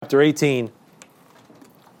chapter 18,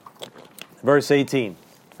 verse 18.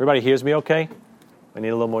 Everybody hears me okay? I need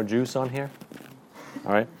a little more juice on here.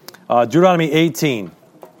 All right. Deuteronomy 18.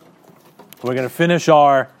 We're going to finish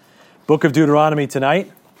our book of Deuteronomy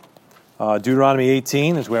tonight. Deuteronomy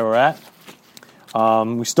 18 is where we're at.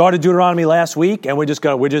 We started Deuteronomy last week, and we're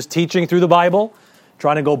just teaching through the Bible,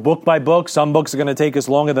 trying to go book by book. Some books are going to take us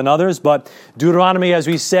longer than others, but Deuteronomy, as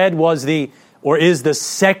we said, is the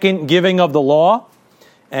second giving of the law,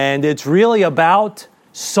 and it's really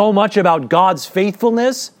so much about God's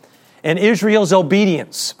faithfulness and Israel's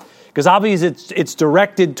obedience, because obviously it's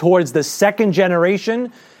directed towards the second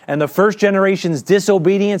generation. And the first generation's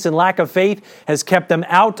disobedience and lack of faith has kept them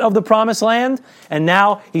out of the promised land. And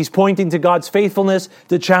now he's pointing to God's faithfulness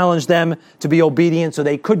to challenge them to be obedient so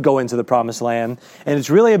they could go into the promised land. And it's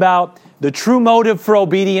really about the true motive for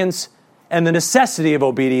obedience and the necessity of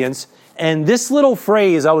obedience. And this little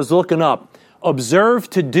phrase I was looking up, observe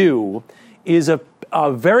to do, is a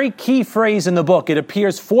very key phrase in the book. It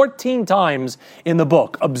appears 14 times in the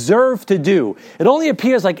book. Observe to do. It only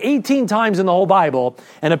appears like 18 times in the whole Bible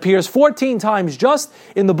and appears 14 times just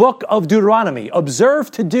in the book of Deuteronomy.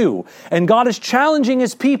 Observe to do. And God is challenging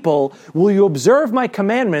his people, will you observe my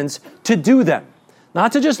commandments to do them?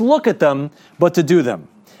 Not to just look at them, but to do them.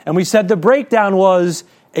 And we said the breakdown was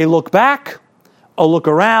a look back, a look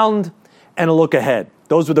around, and a look ahead.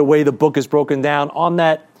 Those were the way the book is broken down. On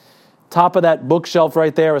that top of that bookshelf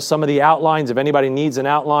right there are some of the outlines. If anybody needs an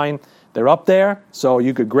outline, they're up there, so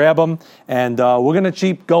you could grab them. And we're going to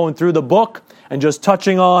keep going through the book and just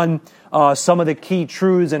touching on some of the key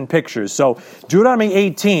truths and pictures. So Deuteronomy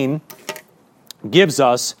 18 gives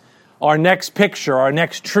us our next picture, our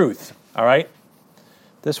next truth, all right?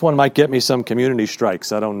 This one might get me some community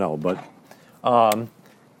strikes, I don't know. But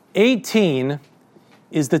 18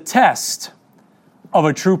 is the test of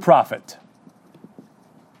a true prophet.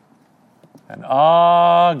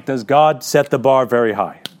 And does God set the bar very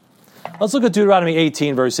high? Let's look at Deuteronomy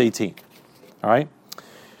 18, verse 18. All right?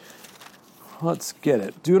 Let's get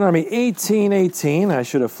it. Deuteronomy 18:18. I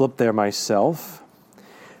should have flipped there myself.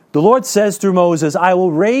 The Lord says through Moses, I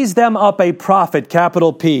will raise them up a prophet,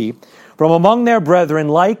 capital P, from among their brethren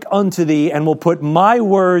like unto thee, and will put my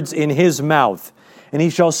words in his mouth. And he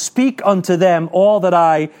shall speak unto them all that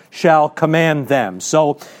I shall command them.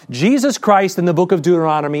 So Jesus Christ in the book of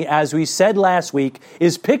Deuteronomy, as we said last week,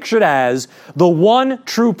 is pictured as the one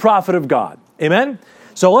true prophet of God. Amen?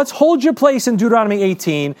 So let's hold your place in Deuteronomy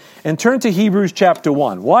 18 and turn to Hebrews chapter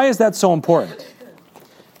 1. Why is that so important?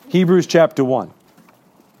 Hebrews chapter 1.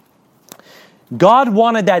 God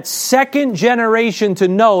wanted that second generation to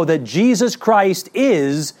know that Jesus Christ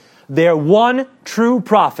is their one true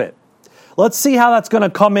prophet. Let's see how that's going to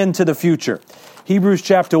come into the future. Hebrews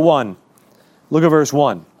chapter 1. Look at verse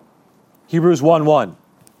 1. Hebrews 1:1.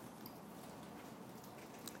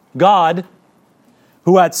 God,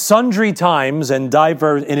 who at sundry times and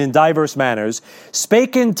in diverse manners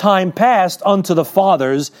spake in time past unto the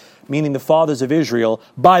fathers, meaning the fathers of Israel,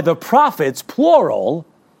 by the prophets, plural,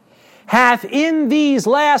 hath in these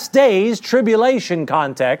last days, tribulation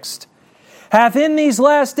context, hath in these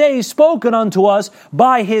last days spoken unto us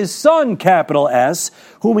by his Son, capital S,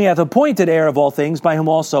 whom he hath appointed heir of all things, by whom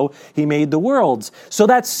also he made the worlds. So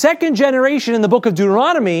that second generation in the book of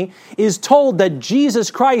Deuteronomy is told that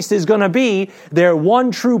Jesus Christ is going to be their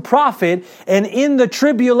one true prophet, and in the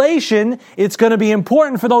tribulation, it's going to be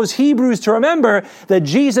important for those Hebrews to remember that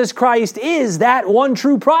Jesus Christ is that one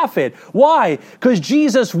true prophet. Why? Because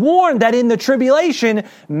Jesus warned that in the tribulation,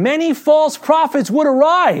 many false prophets would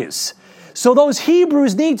arise. So those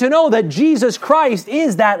Hebrews need to know that Jesus Christ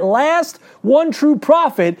is that last one true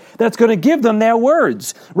prophet that's going to give them their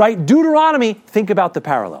words, right? Deuteronomy, think about the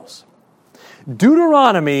parallels.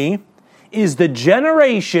 Deuteronomy is the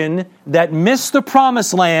generation that missed the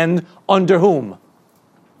promised land under whom?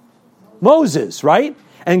 Moses, right?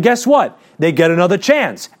 And guess what? They get another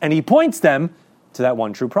chance, and he points them to that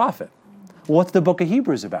one true prophet. What's the book of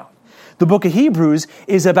Hebrews about? The book of Hebrews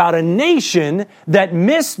is about a nation that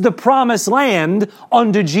missed the promised land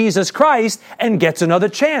under Jesus Christ and gets another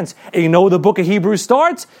chance. And you know where the book of Hebrews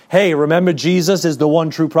starts? Hey, remember Jesus is the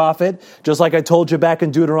one true prophet? Just like I told you back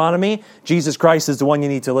in Deuteronomy, Jesus Christ is the one you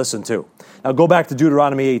need to listen to. Now go back to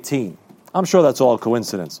Deuteronomy 18. I'm sure that's all a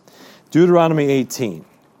coincidence. Deuteronomy 18.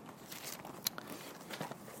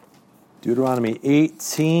 Deuteronomy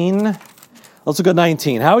 18. Let's look at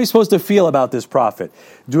 19. How are we supposed to feel about this prophet?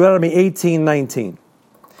 Deuteronomy 18:19.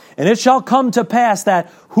 And it shall come to pass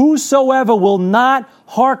that whosoever will not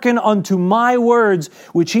hearken unto my words,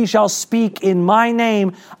 which he shall speak in my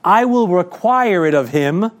name, I will require it of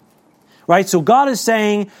him. Right? So God is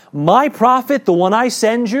saying, my prophet, the one I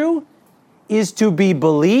send you, is to be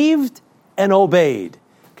believed and obeyed.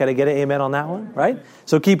 Can I get an amen on that one? Right?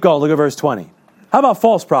 So keep going. Look at verse 20. How about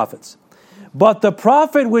false prophets? But the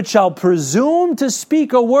prophet which shall presume to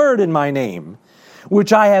speak a word in my name,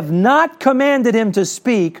 which I have not commanded him to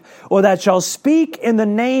speak, or that shall speak in the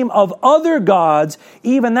name of other gods,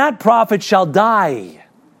 even that prophet shall die.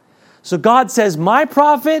 So God says, my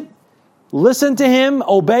prophet, listen to him,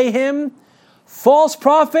 obey him. False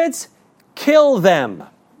prophets, kill them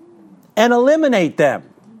and eliminate them.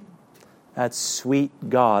 That sweet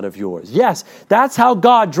God of yours. Yes, that's how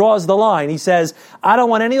God draws the line. He says, I don't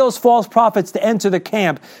want any of those false prophets to enter the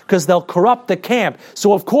camp because they'll corrupt the camp.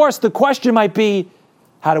 So of course the question might be,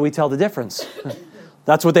 how do we tell the difference?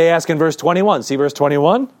 That's what they ask in verse 21. See verse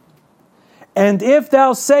 21? And if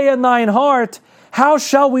thou say in thine heart, how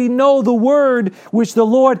shall we know the word which the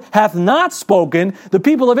Lord hath not spoken? The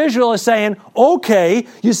people of Israel are saying, okay,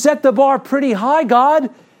 you set the bar pretty high, God.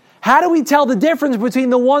 How do we tell the difference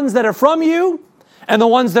between the ones that are from you and the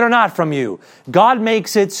ones that are not from you? God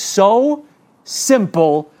makes it so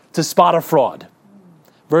simple to spot a fraud.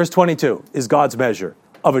 Verse 22 is God's measure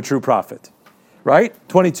of a true prophet. Right?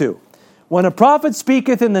 22. When a prophet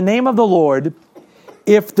speaketh in the name of the Lord,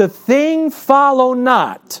 if the thing follow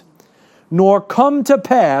not, nor come to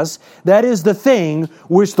pass, that is the thing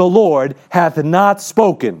which the Lord hath not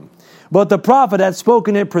spoken. But the prophet hath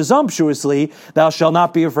spoken it presumptuously, thou shalt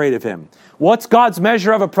not be afraid of him. What's God's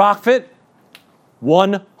measure of a prophet?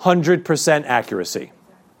 100% accuracy.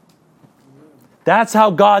 That's how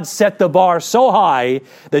God set the bar so high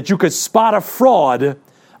that you could spot a fraud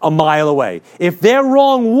a mile away. If they're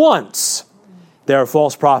wrong once, they're a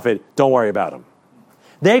false prophet. Don't worry about them.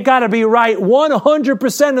 They got to be right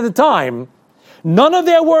 100% of the time. None of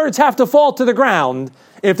their words have to fall to the ground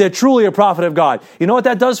if they're truly a prophet of God. You know what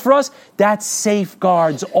that does for us? That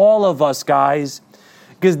safeguards all of us, guys.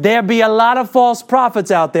 Because there'll be a lot of false prophets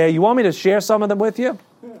out there. You want me to share some of them with you?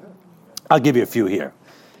 I'll give you a few here.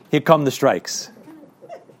 Here come the strikes.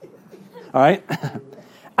 All right?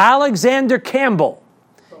 Alexander Campbell.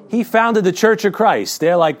 He founded the Church of Christ.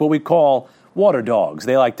 They're like what we call water dogs.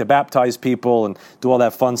 They like to baptize people and do all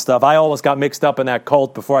that fun stuff. I almost got mixed up in that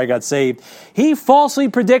cult before I got saved. He falsely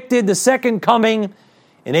predicted the second coming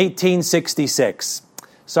in 1866.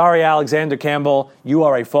 Sorry, Alexander Campbell, you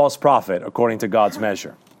are a false prophet according to God's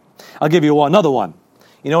measure. I'll give you another one.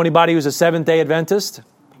 You know anybody who's a Seventh-day Adventist?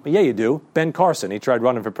 Well, yeah, you do. Ben Carson. He tried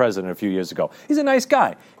running for president a few years ago. He's a nice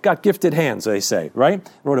guy. Got gifted hands, they say, right?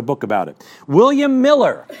 Wrote a book about it. William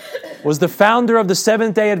Miller was the founder of the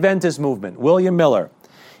Seventh-day Adventist movement. William Miller.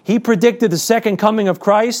 He predicted the second coming of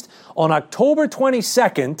Christ on October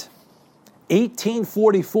 22nd,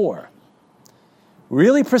 1844.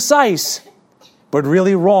 Really precise, but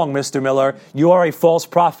really wrong, Mr. Miller. You are a false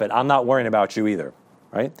prophet. I'm not worrying about you either,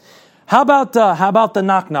 right? How about the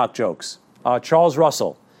knock-knock jokes? Charles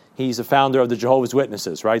Russell. He's a founder of the Jehovah's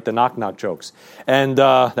Witnesses, right? The knock-knock jokes. And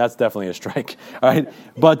that's definitely a strike, all right?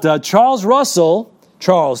 But Charles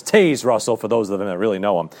Taze Russell, for those of them that really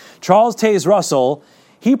know him, Charles Taze Russell,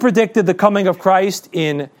 he predicted the coming of Christ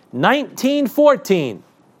in 1914.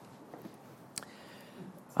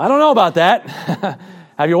 I don't know about that.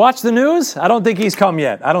 Have you watched the news? I don't think he's come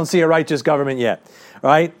yet. I don't see a righteous government yet,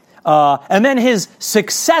 right? And then his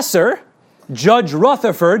successor, Judge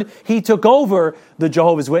Rutherford, he took over the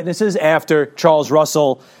Jehovah's Witnesses after Charles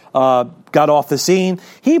Russell got off the scene.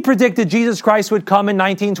 He predicted Jesus Christ would come in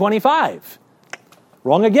 1925.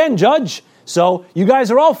 Wrong again, Judge. So you guys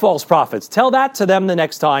are all false prophets. Tell that to them the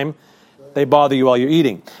next time they bother you while you're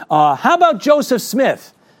eating. How about Joseph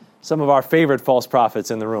Smith? Some of our favorite false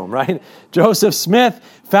prophets in the room, right? Joseph Smith,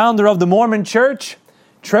 founder of the Mormon Church,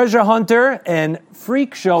 treasure hunter and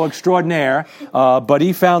freak show extraordinaire, but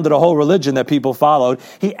he founded a whole religion that people followed.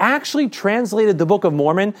 He actually translated the Book of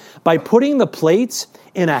Mormon by putting the plates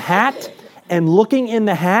in a hat and looking in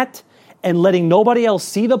the hat and letting nobody else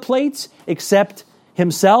see the plates except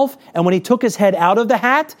himself. And when he took his head out of the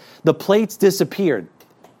hat, the plates disappeared.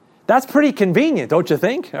 That's pretty convenient, don't you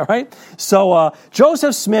think? All right. So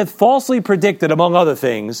Joseph Smith falsely predicted, among other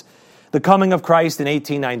things, the coming of Christ in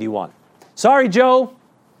 1891. Sorry, Joe.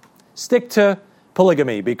 Stick to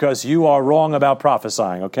polygamy because you are wrong about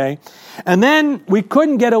prophesying, okay? And then we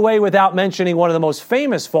couldn't get away without mentioning one of the most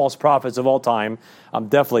famous false prophets of all time. I'm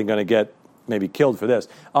definitely going to get maybe killed for this.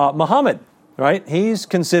 Muhammad, right? He's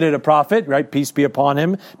considered a prophet, right? Peace be upon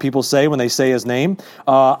him, people say when they say his name.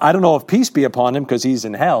 I don't know if peace be upon him because he's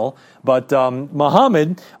in hell, but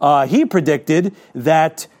Muhammad, he predicted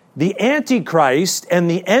that the Antichrist and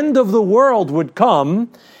the end of the world would come,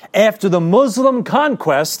 after the Muslim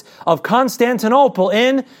conquest of Constantinople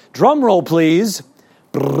in, drumroll please,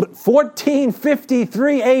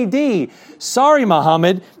 1453 AD. Sorry,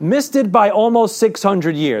 Muhammad, missed it by almost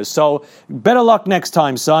 600 years. So better luck next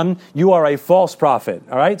time, son. You are a false prophet.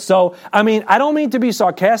 All right? So, I don't mean to be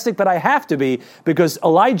sarcastic, but I have to be, because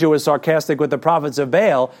Elijah was sarcastic with the prophets of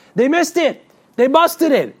Baal. They missed it. They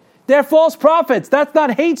busted it. They're false prophets. That's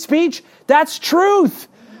not hate speech. That's truth.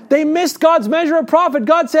 They missed God's measure of prophet.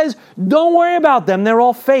 God says, don't worry about them. They're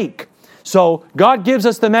all fake. So God gives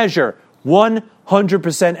us the measure.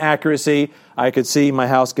 100% accuracy. I could see my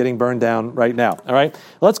house getting burned down right now. All right?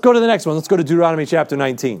 Let's go to the next one. Let's go to Deuteronomy chapter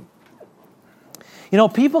 19.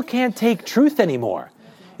 People can't take truth anymore.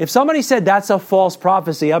 If somebody said that's a false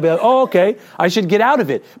prophecy, I'll be like, oh, okay, I should get out of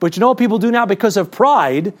it. But you know what people do now? Because of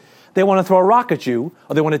pride, they want to throw a rock at you,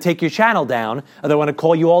 or they want to take your channel down, or they want to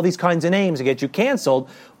call you all these kinds of names and get you canceled.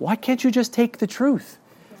 Why can't you just take the truth?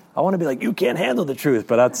 I want to be like, you can't handle the truth,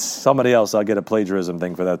 but that's somebody else. I'll get a plagiarism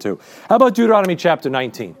thing for that too. How about Deuteronomy chapter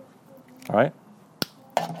 19? All right.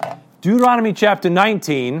 Deuteronomy chapter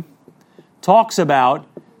 19 talks about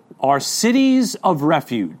our cities of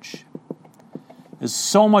refuge. There's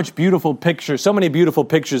so many beautiful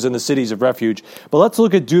pictures in the cities of refuge. But let's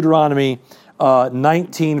look at Deuteronomy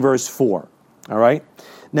 19 verse 4. All right.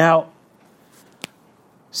 Now,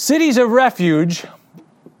 cities of refuge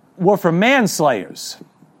were for manslayers.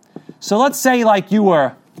 So let's say like you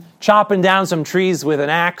were chopping down some trees with an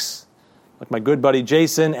axe, like my good buddy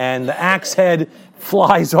Jason, and the axe head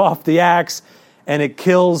flies off the axe and it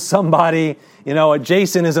kills somebody.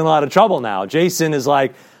 Jason is in a lot of trouble now. Jason is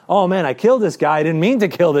like, oh man, I killed this guy. I didn't mean to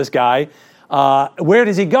kill this guy. Where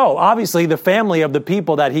does he go? Obviously, the family of the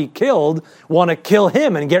people that he killed want to kill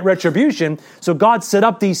him and get retribution. So God set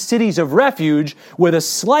up these cities of refuge where the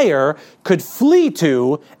slayer could flee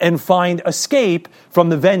to and find escape from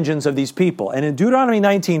the vengeance of these people. And in Deuteronomy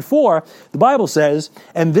 19:4, the Bible says,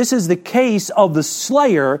 and this is the case of the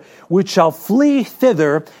slayer which shall flee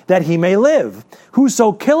thither that he may live.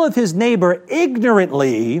 Whoso killeth his neighbor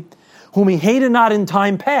ignorantly, whom he hated not in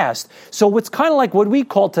time past. So it's kind of like what we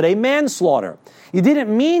call today manslaughter. You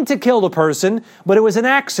didn't mean to kill the person, but it was an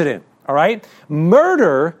accident. All right?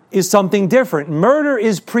 Murder is something different. Murder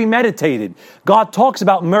is premeditated. God talks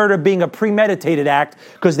about murder being a premeditated act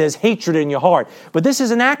because there's hatred in your heart. But this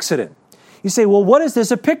is an accident. You say, well, what is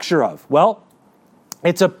this a picture of? Well,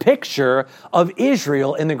 it's a picture of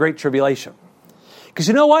Israel in the Great Tribulation. Because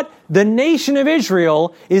you know what? The nation of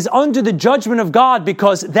Israel is under the judgment of God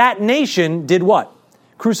because that nation did what?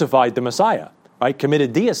 Crucified the Messiah, right?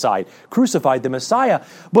 Committed deicide, crucified the Messiah.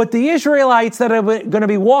 But the Israelites that are going to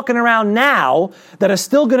be walking around now, that are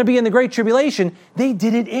still going to be in the Great Tribulation, they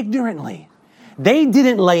did it ignorantly. They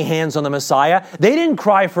didn't lay hands on the Messiah. They didn't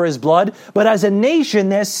cry for his blood. But as a nation,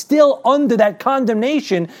 they're still under that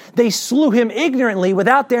condemnation. They slew him ignorantly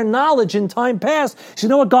without their knowledge in time past. So you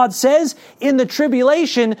know what God says? In the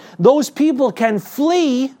tribulation, those people can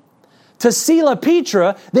flee to Sela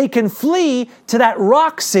Petra. They can flee to that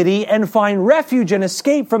rock city and find refuge and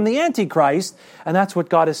escape from the Antichrist. And that's what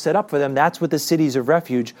God has set up for them. That's what the cities of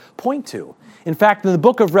refuge point to. In fact, in the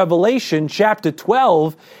book of Revelation, chapter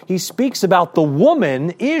 12, he speaks about the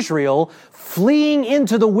woman, Israel, fleeing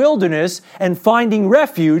into the wilderness and finding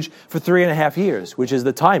refuge for 3.5 years, which is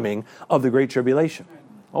the timing of the Great Tribulation.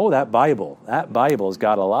 Oh, that Bible's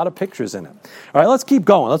got a lot of pictures in it. All right, let's keep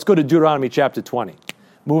going. Let's go to Deuteronomy chapter 20.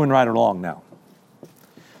 Moving right along now.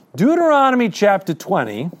 Deuteronomy chapter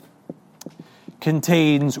 20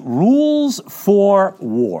 contains rules for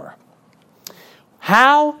war.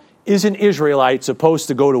 How is an Israelite supposed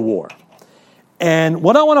to go to war? And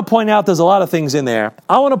what I want to point out, there's a lot of things in there.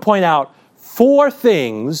 I want to point out 4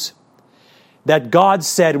 things that God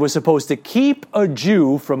said was supposed to keep a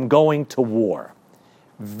Jew from going to war.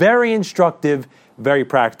 Very instructive, very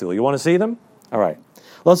practical. You want to see them? All right.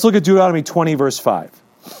 Let's look at Deuteronomy 20, verse 5.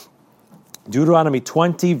 Deuteronomy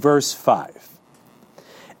 20, verse 5.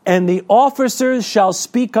 And the officers shall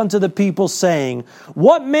speak unto the people, saying,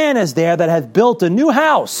 what man is there that hath built a new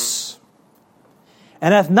house,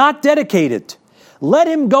 and hath not dedicated? Let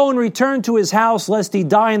him go and return to his house, lest he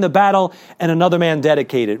die in the battle, and another man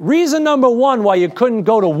dedicate it. Reason number 1 why you couldn't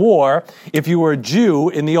go to war, if you were a Jew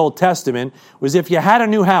in the Old Testament, was if you had a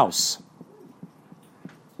new house.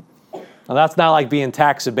 Now that's not like being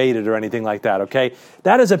tax abated or anything like that, okay?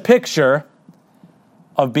 That is a picture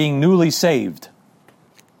of being newly saved.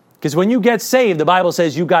 Because when you get saved, the Bible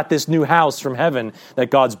says you got this new house from heaven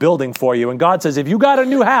that God's building for you. And God says, if you got a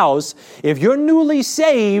new house, if you're newly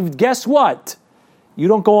saved, guess what? You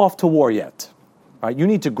don't go off to war yet. Right? You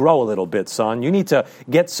need to grow a little bit, son. You need to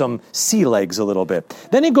get some sea legs a little bit.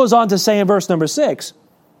 Then he goes on to say in verse number 6,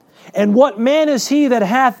 and what man is he that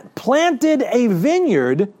hath planted a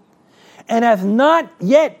vineyard and hath not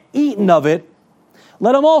yet eaten of it?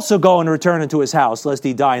 Let him also go and return into his house, lest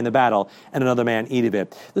he die in the battle, and another man eat of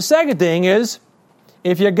it. The second thing is,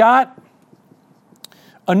 if you got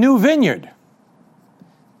a new vineyard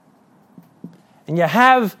and you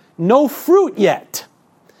have no fruit yet,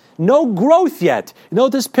 no growth yet. You know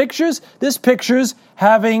what this pictures? This pictures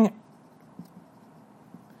having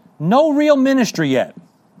no real ministry yet,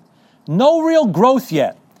 no real growth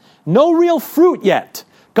yet, no real fruit yet.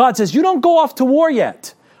 God says, you don't go off to war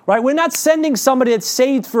yet. Right? We're not sending somebody that's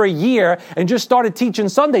saved for a year and just started teaching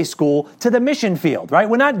Sunday school to the mission field, right?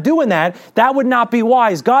 We're not doing that. That would not be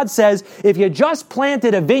wise. God says, if you just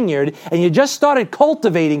planted a vineyard and you just started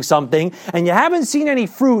cultivating something and you haven't seen any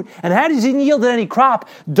fruit and hasn't yielded any crop,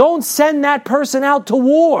 don't send that person out to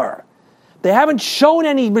war. They haven't shown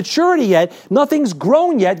any maturity yet. Nothing's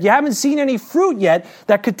grown yet. You haven't seen any fruit yet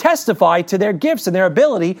that could testify to their gifts and their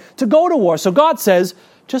ability to go to war. So God says,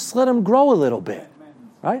 just let them grow a little bit.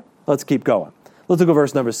 Right? Let's keep going. Let's look at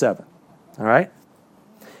verse number 7. All right?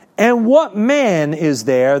 And what man is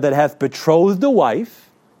there that hath betrothed a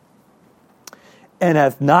wife and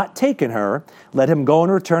hath not taken her? Let him go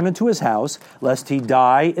and return into his house, lest he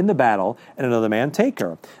die in the battle and another man take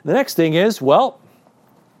her. The next thing is, well,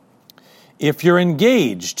 if you're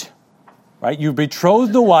engaged, right? You've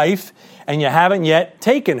betrothed the wife and you haven't yet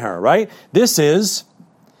taken her, right? There's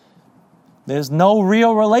no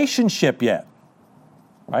real relationship yet.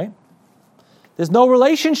 Right? There's no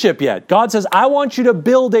relationship yet. God says, I want you to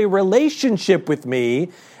build a relationship with me,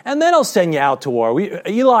 and then I'll send you out to war.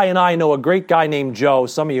 Eli and I know a great guy named Joe.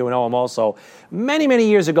 Some of you know him also. Many, many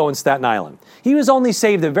years ago in Staten Island. He was only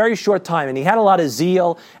saved a very short time, and he had a lot of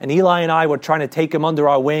zeal, and Eli and I were trying to take him under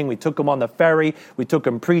our wing. We took him on the ferry. We took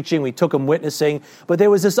him preaching. We took him witnessing. But there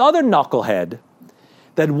was this other knucklehead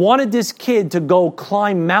that wanted this kid to go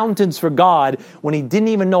climb mountains for God when he didn't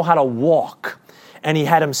even know how to walk. And he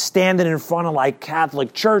had him standing in front of like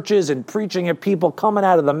Catholic churches and preaching at people coming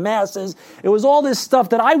out of the masses. It was all this stuff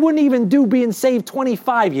that I wouldn't even do being saved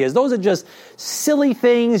 25 years. Those are just silly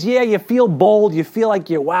things. Yeah, you feel bold. You feel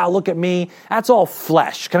like wow, look at me. That's all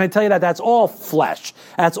flesh. Can I tell you that? That's all flesh.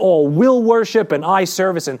 That's all will worship and eye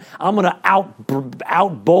service and I'm going to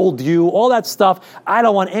out bold you. All that stuff. I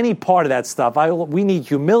don't want any part of that stuff. We need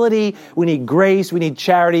humility. We need grace. We need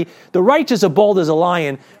charity. The righteous are bold as a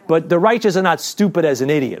lion, but the righteous are not stupid as an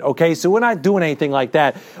idiot, okay? So we're not doing anything like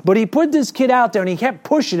that. But he put this kid out there and he kept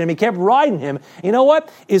pushing him. He kept riding him. You know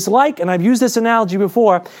what? It's like, and I've used this analogy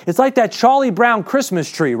before, it's like that Charlie Brown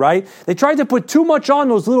Christmas tree, right? They tried to put too much on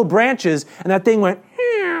those little branches and that thing went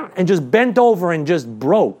and just bent over and just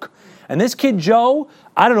broke. And this kid, Joe,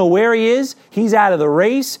 I don't know where he is. He's out of the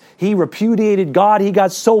race. He repudiated God. He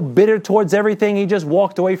got so bitter towards everything. He just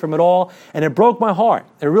walked away from it all. And it broke my heart.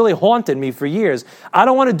 It really haunted me for years. I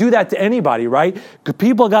don't want to do that to anybody, right?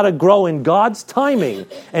 People got to grow in God's timing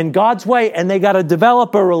and God's way. And they got to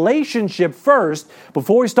develop a relationship first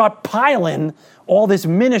before we start piling all this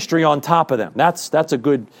ministry on top of them. That's a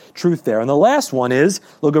good truth there. And the last one is,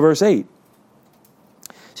 look at verse 8.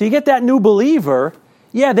 So you get that new believer.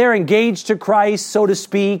 Yeah, they're engaged to Christ, so to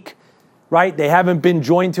speak, right? They haven't been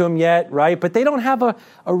joined to him yet, right? But they don't have a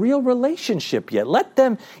real relationship yet. Let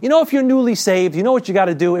them, if you're newly saved, you know what you got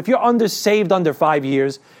to do. If you're saved under 5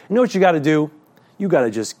 years, you know what you got to do? You got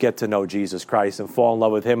to just get to know Jesus Christ and fall in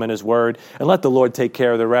love with him and his word and let the Lord take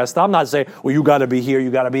care of the rest. I'm not saying, well, you got to be here,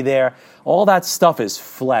 you got to be there. All that stuff is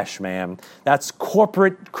flesh, man. That's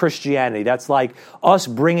corporate Christianity. That's like us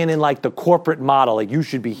bringing in like the corporate model. Like you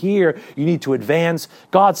should be here, you need to advance.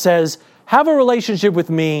 God says, have a relationship with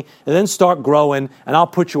me and then start growing and I'll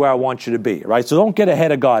put you where I want you to be, right? So don't get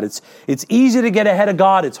ahead of God. It's easy to get ahead of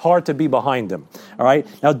God. It's hard to be behind him, all right?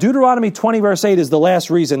 Now, Deuteronomy 20 verse 8 is the last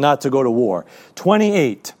reason not to go to war.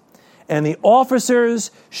 28, and the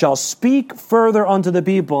officers shall speak further unto the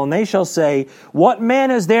people and they shall say, what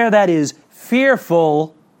man is there that is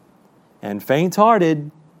fearful and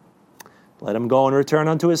faint-hearted? Let him go and return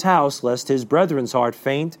unto his house, lest his brethren's heart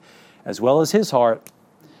faint as well as his heart.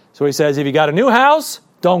 So he says, if you got a new house,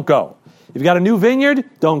 don't go. If you got a new vineyard,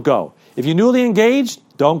 don't go. If you're newly engaged,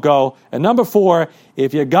 don't go. And number 4,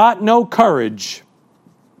 if you got no courage,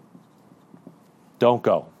 don't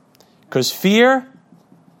go. Because fear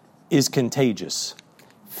is contagious.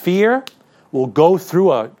 Fear will go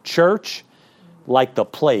through a church like the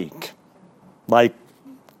plague. Like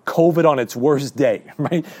COVID on its worst day,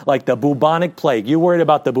 right? Like the bubonic plague. You're worried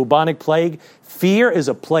about the bubonic plague? Fear is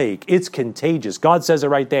a plague. It's contagious. God says it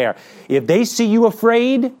right there. If they see you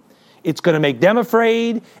afraid, it's going to make them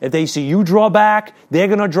afraid. If they see you draw back, they're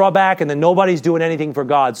going to draw back, and then nobody's doing anything for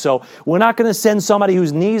God. So we're not going to send somebody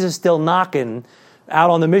whose knees are still knocking out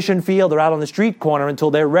on the mission field or out on the street corner until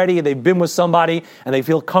they're ready and they've been with somebody and they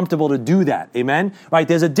feel comfortable to do that. Amen? Right?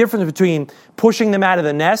 There's a difference between pushing them out of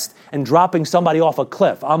the nest and dropping somebody off a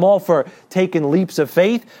cliff. I'm all for taking leaps of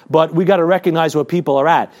faith, but we got to recognize where people are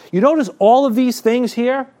at. You notice all of these things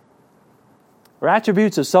here are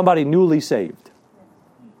attributes of somebody newly saved.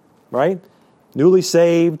 Right? Newly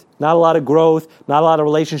saved, not a lot of growth, not a lot of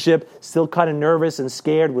relationship, still kind of nervous and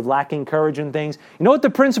scared with lacking courage and things. You know what the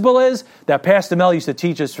principle is that Pastor Mel used to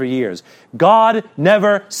teach us for years? God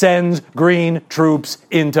never sends green troops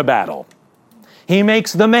into battle. He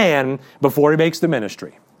makes the man before he makes the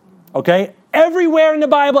ministry. Okay? Everywhere in the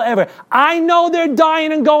Bible, ever. I know they're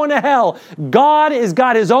dying and going to hell. God has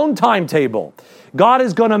got his own timetable. God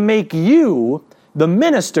is going to make you the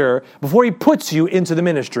minister before he puts you into the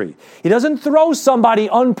ministry. He doesn't throw somebody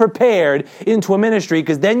unprepared into a ministry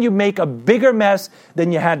because then you make a bigger mess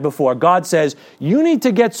than you had before. God says, you need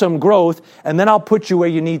to get some growth and then I'll put you where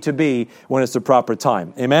you need to be when it's the proper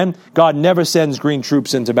time. Amen? God never sends green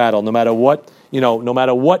troops into battle, no matter what, no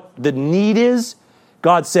matter what the need is.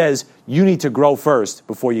 God says, you need to grow first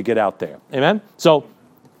before you get out there. Amen? So,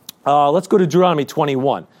 let's go to Deuteronomy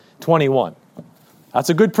 21. 21. That's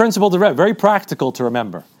a good principle to read, very practical to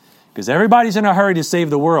remember. Because everybody's in a hurry to save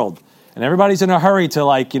the world. And everybody's in a hurry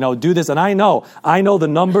to do this. And I know the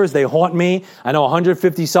numbers, they haunt me. I know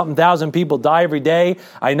 150-something thousand people die every day.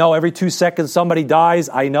 I know every 2 seconds somebody dies.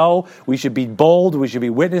 I know we should be bold. We should be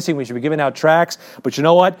witnessing. We should be giving out tracts. But you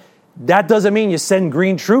know what? That doesn't mean you send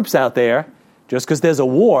green troops out there just because there's a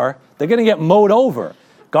war. They're going to get mowed over.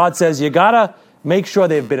 God says you got to make sure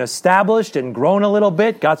they've been established and grown a little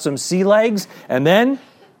bit, got some sea legs, and then,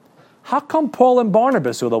 how come Paul and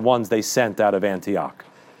Barnabas were the ones they sent out of Antioch?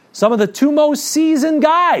 Some of the two most seasoned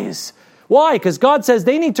guys. Why? Because God says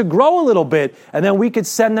they need to grow a little bit, and then we could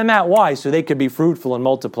send them out. Why? So they could be fruitful and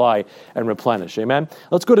multiply and replenish. Amen?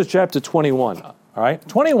 Let's go to chapter 21. All right?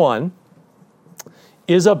 21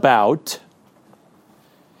 is about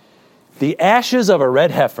the ashes of a red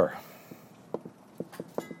heifer.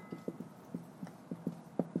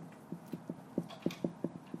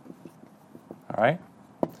 All right?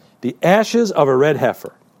 The ashes of a red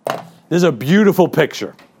heifer. This is a beautiful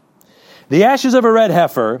picture. The ashes of a red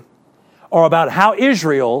heifer are about how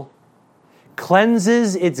Israel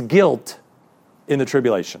cleanses its guilt in the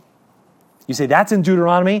tribulation. You say, that's in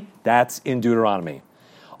Deuteronomy? That's in Deuteronomy.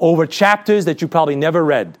 Over chapters that you probably never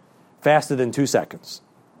read faster than 2 seconds.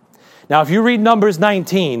 Now, if you read Numbers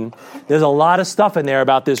 19, there's a lot of stuff in there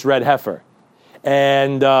about this red heifer.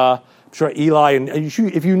 And I'm sure Eli, and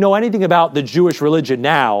if you know anything about the Jewish religion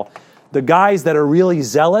now, the guys that are really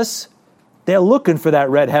zealous, they're looking for that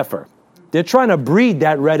red heifer. They're trying to breed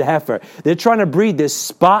that red heifer. They're trying to breed this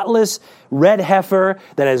spotless red heifer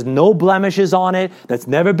that has no blemishes on it, that's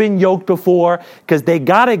never been yoked before, because they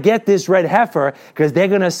got to get this red heifer, because they're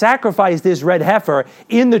going to sacrifice this red heifer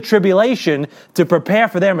in the tribulation to prepare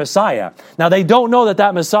for their Messiah. Now, they don't know that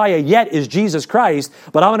that Messiah yet is Jesus Christ,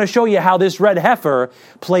 but I'm going to show you how this red heifer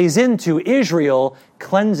plays into Israel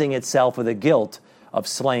cleansing itself of the guilt of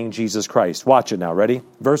slaying Jesus Christ. Watch it now. Ready?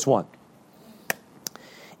 Verse 1.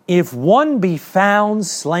 If one be found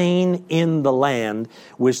slain in the land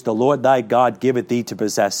which the Lord thy God giveth thee to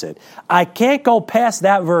possess it. I can't go past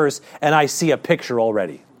that verse and I see a picture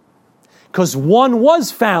already. Because one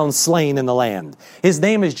was found slain in the land. His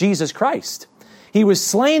name is Jesus Christ. He was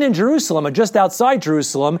slain in Jerusalem or just outside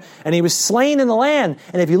Jerusalem, and he was slain in the land.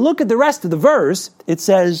 And if you look at the rest of the verse, it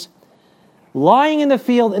says, lying in the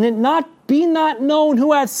field, and it be not known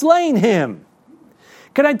who hath slain him.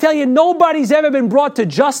 Can I tell you, nobody's ever been brought to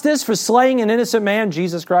justice for slaying an innocent man,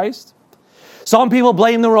 Jesus Christ? Some people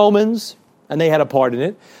blame the Romans, and they had a part in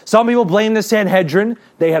it. Some people blame the Sanhedrin,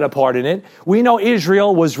 they had a part in it. We know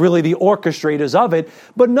Israel was really the orchestrators of it,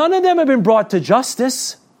 but none of them have been brought to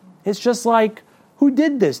justice. It's just like, who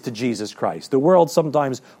did this to Jesus Christ? The world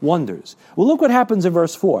sometimes wonders. Well, look what happens in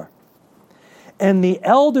verse 4. And the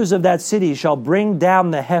elders of that city shall bring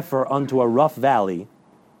down the heifer unto a rough valley,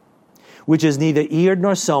 which is neither eared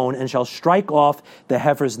nor sown, and shall strike off the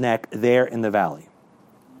heifer's neck there in the valley.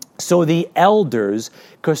 So the elders,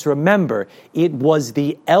 because remember, it was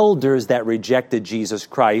the elders that rejected Jesus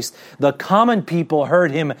Christ. The common people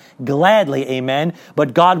heard him gladly, amen.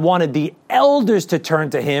 But God wanted the elders to turn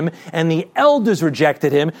to him, and the elders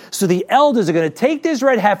rejected him. So the elders are going to take this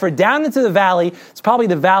red heifer down into the valley. It's probably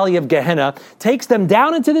the valley of Gehenna. Takes them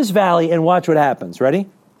down into this valley, and watch what happens. Ready?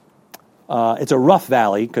 It's a rough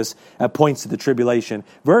valley, because that points to the tribulation.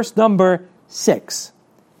 Verse number 6.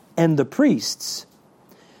 And the priests,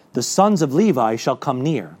 the sons of Levi, shall come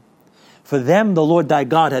near. For them the Lord thy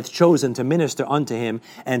God hath chosen to minister unto him,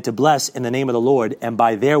 and to bless in the name of the Lord, and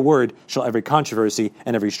by their word shall every controversy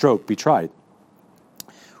and every stroke be tried.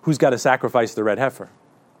 Who's got to sacrifice the red heifer?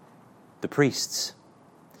 The priests,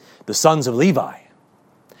 the sons of Levi.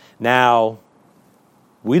 Now,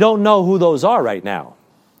 we don't know who those are right now,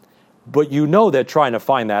 but you know they're trying to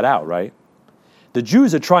find that out, right? The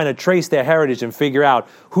Jews are trying to trace their heritage and figure out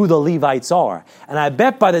who the Levites are. And I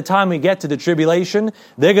bet by the time we get to the tribulation,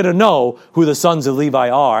 they're going to know who the sons of Levi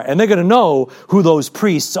are. And they're going to know who those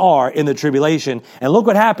priests are in the tribulation. And look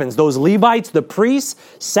what happens. Those Levites, the priests,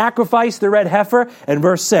 sacrifice the red heifer. And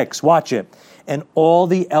verse 6, watch it. And all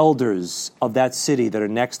the elders of that city that are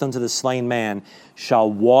next unto the slain man shall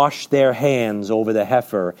wash their hands over the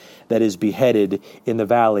heifer that is beheaded in the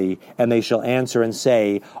valley. And they shall answer and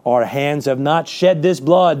say, our hands have not shed this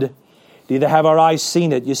blood, neither have our eyes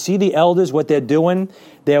seen it. You see the elders, what they're doing?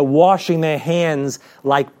 They're washing their hands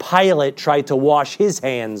like Pilate tried to wash his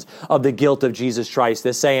hands of the guilt of Jesus Christ.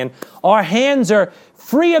 They're saying, our hands are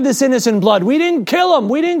free of this innocent blood. We didn't kill him.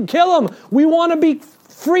 We didn't kill him. We want to be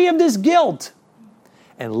free of this guilt.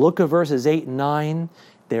 And look at verses 8 and 9.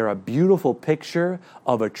 They're a beautiful picture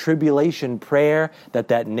of a tribulation prayer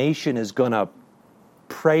that nation is going to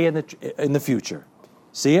pray in the future.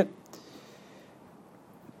 See it?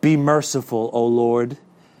 Be merciful, O Lord,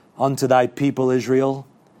 unto thy people Israel,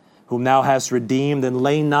 whom thou hast redeemed, and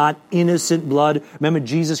lay not innocent blood. Remember,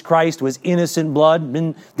 Jesus Christ was innocent blood.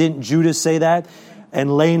 Didn't Judas say that?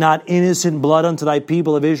 And lay not innocent blood unto thy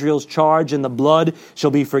people of Israel's charge, and the blood shall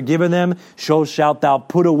be forgiven them. So shalt thou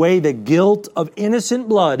put away the guilt of innocent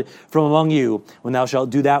blood from among you, when thou shalt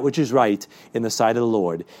do that which is right in the sight of the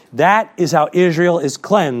Lord. That is how Israel is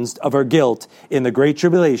cleansed of her guilt in the great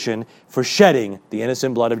tribulation for shedding the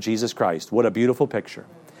innocent blood of Jesus Christ. What a beautiful picture.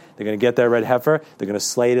 They're going to get their red heifer. They're going to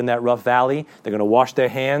slay it in that rough valley. They're going to wash their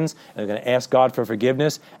hands. And they're going to ask God for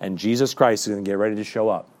forgiveness. And Jesus Christ is going to get ready to show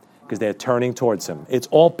up, because they're turning towards him. It's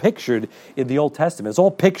all pictured in the Old Testament. It's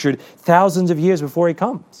all pictured thousands of years before he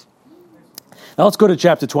comes. Now let's go to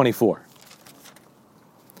chapter 24.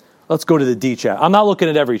 Let's go to the D chapter. I'm not looking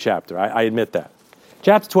at every chapter. I admit that.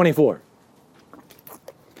 Chapter 24.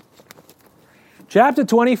 Chapter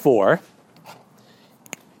 24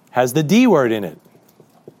 has the D word in it.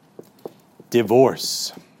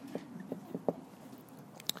 Divorce.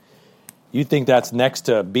 You think that's next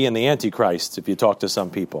to being the Antichrist if you talk to some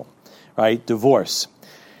people. Right? Divorce.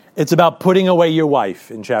 It's about putting away your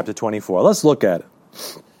wife in chapter 24. Let's look at it.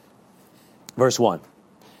 Verse 1.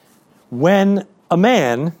 When a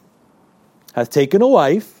man hath taken a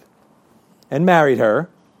wife and married her,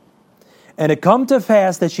 and it come to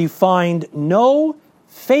pass that she find no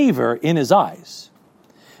favor in his eyes,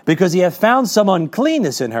 because he hath found some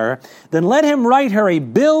uncleanness in her, then let him write her a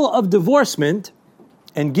bill of divorcement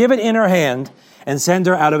and give it in her hand and send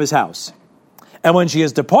her out of his house. And when she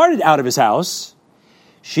has departed out of his house,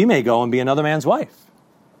 she may go and be another man's wife.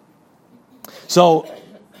 So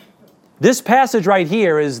this passage right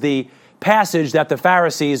here is the passage that the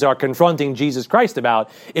Pharisees are confronting Jesus Christ about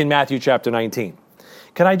in Matthew chapter 19.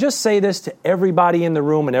 Can I just say this to everybody in the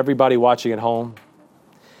room and everybody watching at home?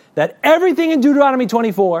 That everything in Deuteronomy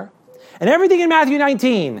 24 and everything in Matthew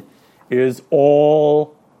 19 is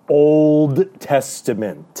all Old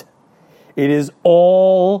Testament. It is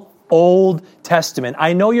all Old Testament.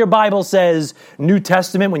 I know your Bible says New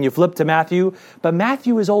Testament when you flip to Matthew, but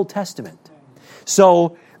Matthew is Old Testament.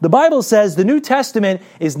 So the Bible says the New Testament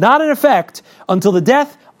is not in effect until the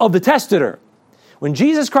death of the testator. When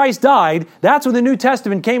Jesus Christ died, that's when the New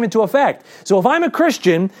Testament came into effect. So if I'm a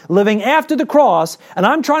Christian living after the cross and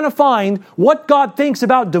I'm trying to find what God thinks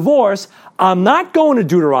about divorce, I'm not going to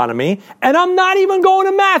Deuteronomy and I'm not even going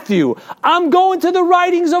to Matthew. I'm going to the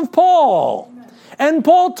writings of Paul. And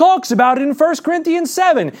Paul talks about it in 1 Corinthians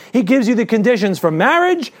 7. He gives you the conditions for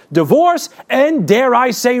marriage, divorce, and dare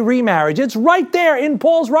I say remarriage. It's right there in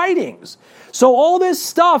Paul's writings. So all this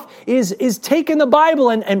stuff is taking the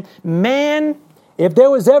Bible and man, if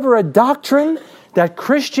there was ever a doctrine that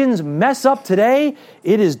Christians mess up today,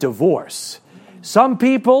 it is divorce. Some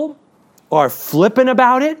people are flippant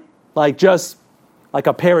about it, like just Like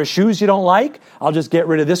a pair of shoes you don't like, I'll just get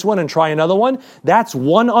rid of this one and try another one. That's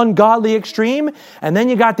one ungodly extreme. And then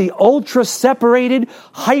you got the ultra-separated,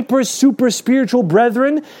 super spiritual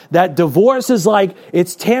brethren that divorce is like,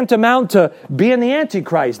 it's tantamount to being the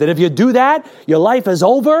Antichrist. That if you do that, your life is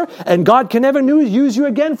over and God can never use you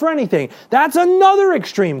again for anything. That's another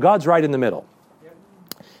extreme. God's right in the middle.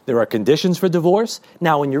 There are conditions for divorce.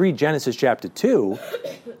 Now, when you read Genesis chapter 2,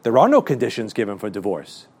 there are no conditions given for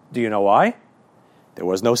divorce. Do you know why? There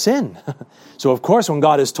was no sin. So, of course, when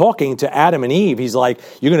God is talking to Adam and Eve, he's like,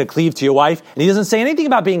 you're going to cleave to your wife. And he doesn't say anything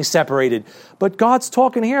about being separated. But God's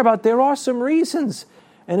talking here about there are some reasons.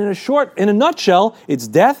 And in a nutshell, it's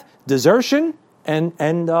death, desertion, and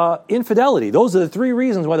infidelity. Those are the three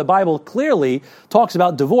reasons why the Bible clearly talks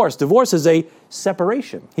about divorce. Divorce is a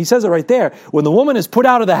separation. He says it right there. When the woman is put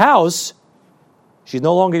out of the house, she's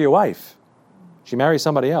no longer your wife. She marries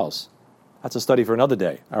somebody else. That's a study for another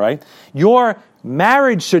day, all right? Your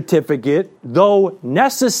marriage certificate, though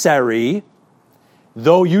necessary,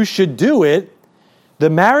 though you should do it, the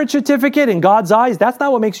marriage certificate in God's eyes, that's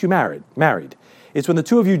not what makes you married. It's when the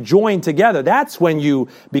two of you join together. That's when you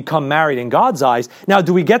become married in God's eyes. Now,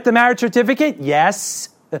 do we get the marriage certificate? Yes.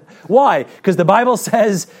 Why? Because the Bible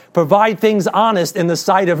says, provide things honest in the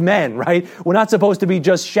sight of men, right? We're not supposed to be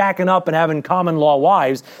just shacking up and having common law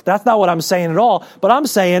wives. That's not what I'm saying at all. But I'm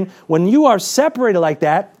saying, when you are separated like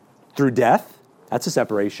that, through death, that's a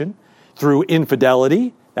separation. Through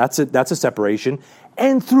infidelity, that's a separation.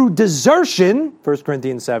 And through desertion, 1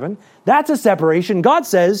 Corinthians 7, that's a separation. God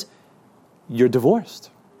says, you're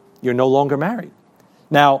divorced. You're no longer married.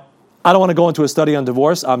 Now, I don't want to go into a study on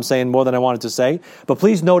divorce. I'm saying more than I wanted to say. But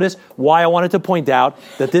please notice why I wanted to point out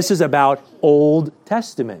that this is about Old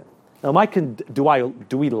Testament. Now,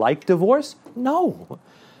 do we like divorce? No.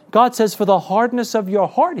 God says, for the hardness of your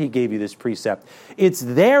heart, he gave you this precept. It's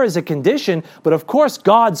there as a condition, but of course,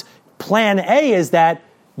 God's plan A is that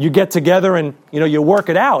you get together and, you work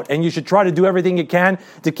it out, and you should try to do everything you can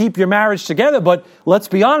to keep your marriage together. But let's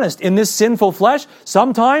be honest, in this sinful flesh,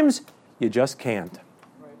 sometimes you just can't.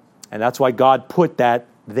 And that's why God put that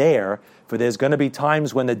there, for there's going to be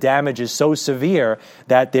times when the damage is so severe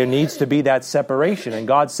that there needs to be that separation. And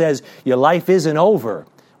God says, your life isn't over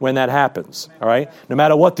when that happens, all right? No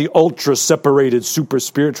matter what the ultra-separated, super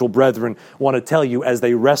spiritual brethren want to tell you as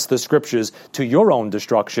they wrest the scriptures to your own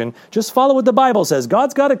destruction, just follow what the Bible says.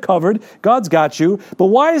 God's got it covered. God's got you. But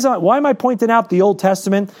why am I pointing out the Old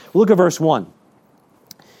Testament? Look at verse 1.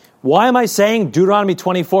 Why am I saying Deuteronomy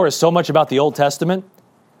 24 is so much about the Old Testament?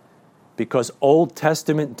 Because Old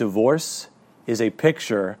Testament divorce is a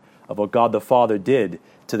picture of what God the Father did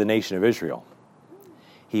to the nation of Israel.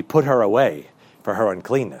 He put her away for her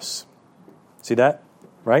uncleanness. See that?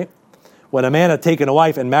 Right? When a man had taken a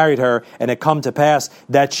wife and married her, and it come to pass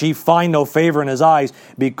that she find no favor in his eyes,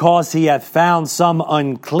 because he hath found some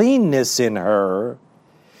uncleanness in her,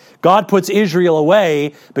 God puts Israel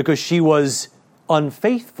away because she was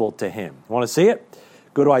unfaithful to him. You want to see it?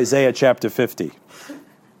 Go to Isaiah chapter 50.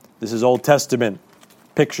 This is Old Testament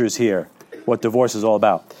pictures here, what divorce is all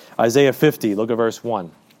about. Isaiah 50, look at verse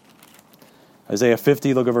 1. Isaiah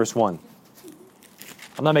 50, look at verse 1.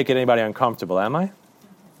 I'm not making anybody uncomfortable, am I?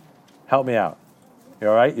 Help me out. You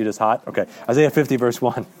all right? You just hot? Okay. Isaiah 50, verse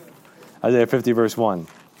 1. Isaiah 50, verse 1.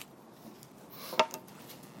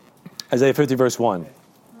 Isaiah 50, verse 1.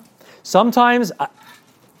 Sometimes,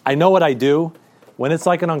 I know what I do. When it's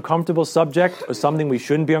like an uncomfortable subject or something we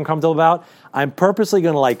shouldn't be uncomfortable about, I'm purposely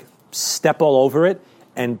going to step all over it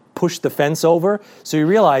and push the fence over. So you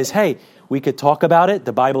realize, hey, we could talk about it.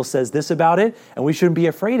 The Bible says this about it, and we shouldn't be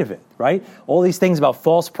afraid of it, right? All these things about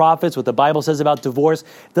false prophets, what the Bible says about divorce,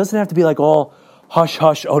 it doesn't have to be like all hush,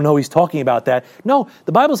 hush, oh no, he's talking about that. No,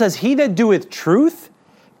 the Bible says, he that doeth truth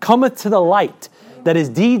cometh to the light, that his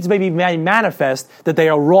deeds may be manifest, that they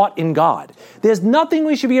are wrought in God. There's nothing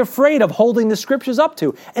we should be afraid of holding the scriptures up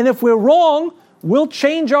to. And if we're wrong, we'll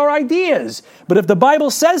change our ideas. But if the Bible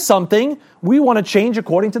says something, we want to change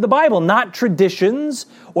according to the Bible, not traditions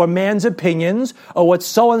or man's opinions or what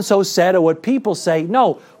so-and-so said or what people say.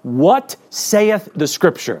 No, what saith the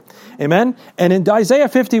Scripture? Amen? And in Isaiah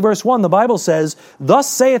 50, verse 1, the Bible says,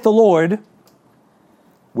 thus saith the Lord,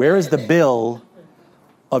 where is the bill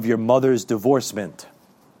of your mother's divorcement,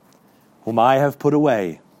 whom I have put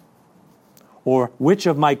away? Or which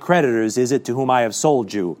of my creditors is it to whom I have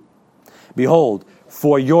sold you? Behold,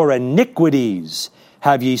 for your iniquities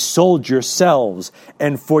have ye sold yourselves,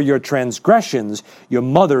 and for your transgressions your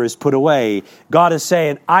mother is put away. God is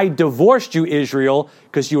saying, I divorced you, Israel,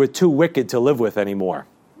 because you were too wicked to live with anymore.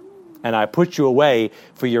 And I put you away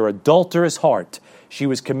for your adulterous heart, She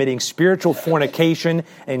was committing spiritual fornication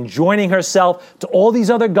and joining herself to all these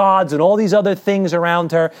other gods and all these other things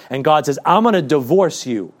around her. And God says, I'm going to divorce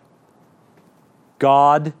you.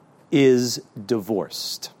 God is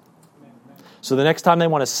divorced. So the next time they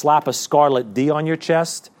want to slap a scarlet D on your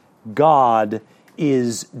chest, God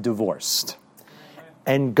is divorced.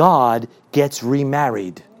 And God gets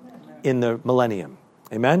remarried in the millennium.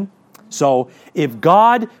 Amen? So if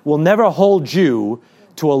God will never hold you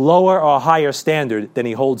to a lower or higher standard than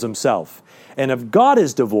he holds himself. And if God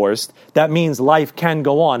is divorced, that means life can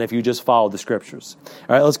go on if you just follow the scriptures.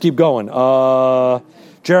 All right, let's keep going.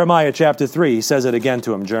 Jeremiah chapter 3, he says it again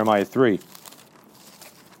to him, Jeremiah 3.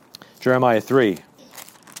 Jeremiah 3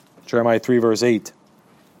 verse 8.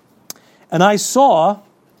 And I saw,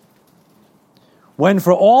 when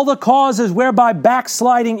for all the causes whereby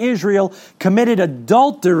backsliding Israel committed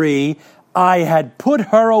adultery, I had put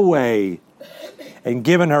her away and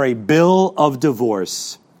given her a bill of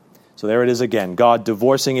divorce. So there it is again, God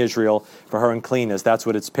divorcing Israel for her uncleanness. That's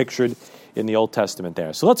what it's pictured in the Old Testament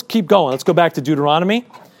there. So let's keep going. Let's go back to Deuteronomy.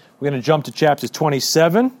 We're going to jump to chapters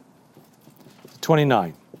 27 to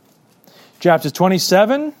 29. Chapters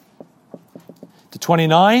 27 to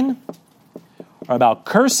 29 are about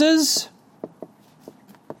curses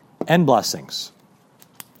and blessings.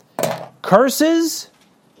 Curses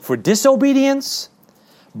for disobedience,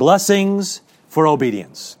 blessings for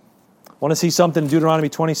obedience. Want to see something in Deuteronomy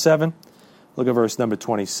 27? Look at verse number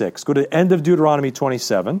 26. Go to the end of Deuteronomy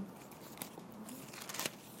 27.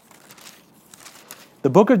 The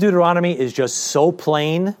book of Deuteronomy is just so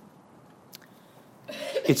plain.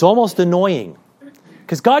 It's almost annoying.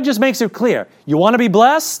 Because God just makes it clear. You want to be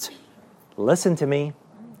blessed? Listen to me.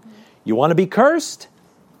 You want to be cursed?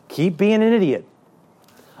 Keep being an idiot.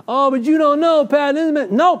 Oh, but you don't know, Pat.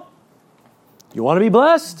 No. You want to be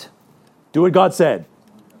blessed? Do what God said.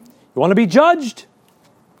 You want to be judged?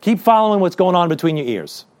 Keep following what's going on between your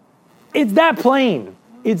ears. It's that plain.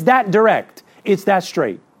 It's that direct. It's that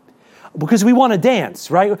straight. Because we want to dance,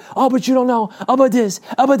 right? Oh, but you don't know. Oh, but this.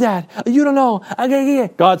 Oh, but that. You don't know.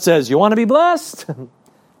 God says, you want to be blessed?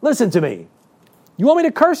 Listen to me. You want me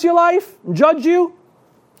to curse your life and judge you?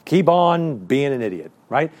 Keep on being an idiot,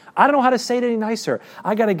 right? I don't know how to say it any nicer.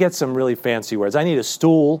 I got to get some really fancy words. I need a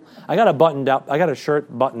stool. I got a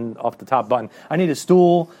shirt button off the top button. I need a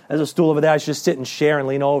stool. There's a stool over there. I should just sit and share and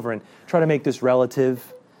lean over and try to make this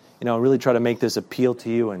relative, really try to make this appeal to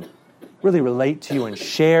you and really relate to you and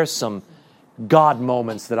share some God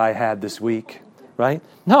moments that I had this week, right?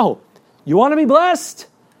 No. You want to be blessed?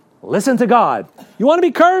 Listen to God. You want to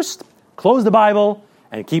be cursed? Close the Bible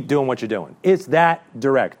and keep doing what you're doing. It's that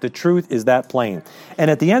direct. The truth is that plain.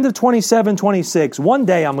 And at the end of 27, 26, one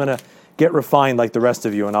day I'm going to get refined like the rest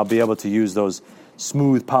of you, and I'll be able to use those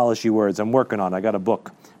smooth, polishy words. I'm working on it. I got a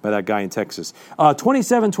book by that guy in Texas.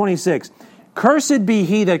 27, 26. Cursed be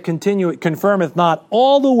he that confirmeth not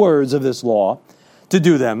all the words of this law to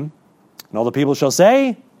do them. And all the people shall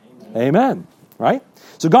say, Amen. Right?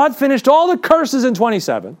 So God finished all the curses in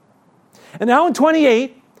 27. And now in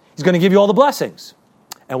 28, he's going to give you all the blessings.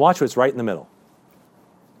 And watch what's right in the middle.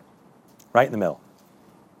 Right in the middle.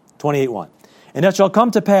 28:1. And that shall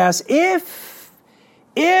come to pass if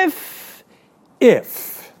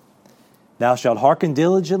thou shalt hearken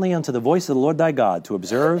diligently unto the voice of the Lord thy God, to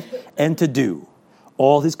observe and to do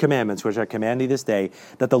all his commandments which I command thee this day,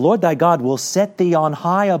 that the Lord thy God will set thee on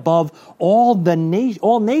high above all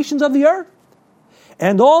nations of the earth.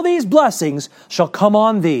 And all these blessings shall come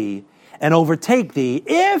on thee and overtake thee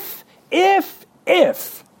if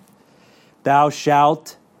thou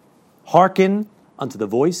shalt hearken unto the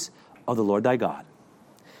voice of the Lord thy God.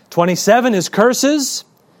 27 is curses.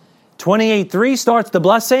 28:3 starts the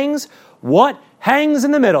blessings. What hangs in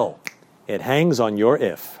the middle? It hangs on your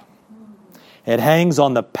if. It hangs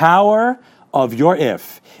on the power of your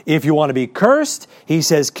if. If you want to be cursed, he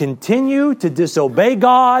says, continue to disobey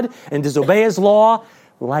God and disobey his law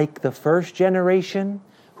like the first generation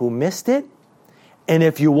who missed it. And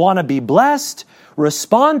if you want to be blessed,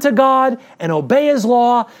 respond to God and obey his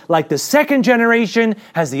law like the second generation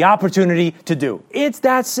has the opportunity to do. It's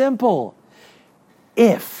that simple.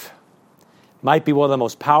 If might be one of the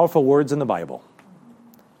most powerful words in the Bible.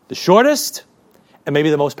 The shortest and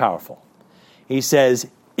maybe the most powerful. He says,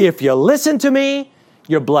 if you listen to me,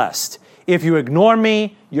 you're blessed. If you ignore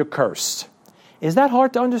me, you're cursed. Is that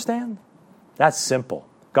hard to understand? That's simple.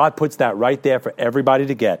 God puts that right there for everybody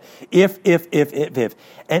to get. If.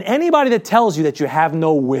 And anybody that tells you that you have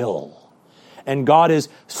no will and God is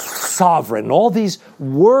sovereign, all these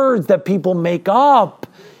words that people make up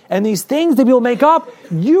and these things that people make up,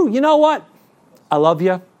 you know what? I love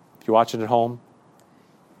you. If you're watching at home,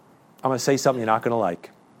 I'm going to say something you're not going to like.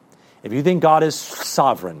 If you think God is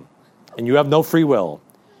sovereign and you have no free will,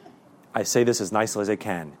 I say this as nicely as I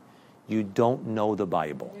can. You don't know the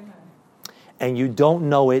Bible. And you don't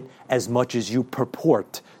know it as much as you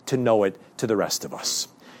purport to know it to the rest of us.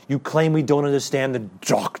 You claim we don't understand the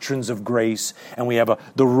doctrines of grace and we have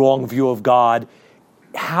the wrong view of God.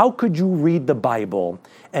 How could you read the Bible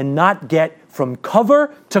and not get from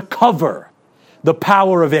cover to cover the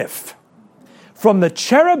power of if? From the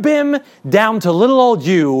cherubim down to little old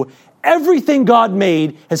you, everything God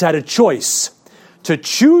made has had a choice to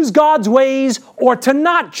choose God's ways or to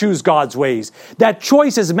not choose God's ways. That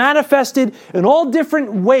choice is manifested in all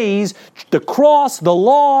different ways. The cross, the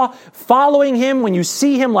law, following him when you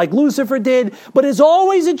see him like Lucifer did. But it's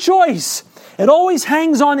always a choice. It always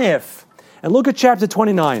hangs on if. And look at chapter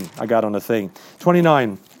 29. I got on the thing.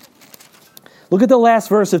 29. Look at the last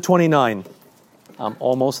verse of 29. I'm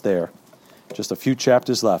almost there. Just a few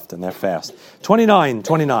chapters left, and they're fast. 29.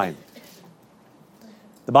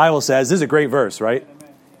 The Bible says, this is a great verse, right?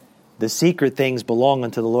 The secret things belong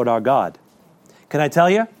unto the Lord our God. Can I tell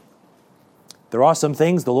you? There are some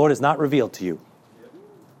things the Lord has not revealed to you.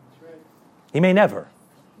 He may never.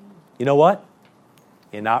 You know what?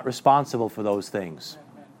 You're not responsible for those things.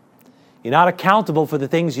 You're not accountable for the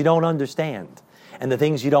things you don't understand and the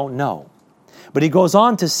things you don't know. But he goes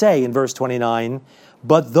on to say in verse 29,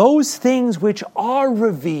 but those things which are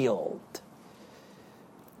revealed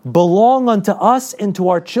belong unto us and to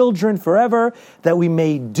our children forever, that we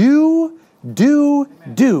may do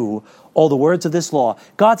all the words of this law.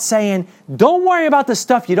 God's saying, don't worry about the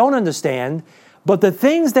stuff you don't understand, but the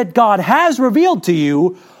things that God has revealed to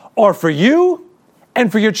you are for you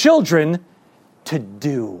and for your children to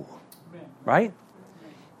do. Right?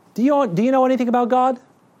 Do you know anything about God?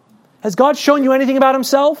 Has God shown you anything about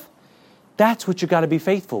himself? That's what you got to be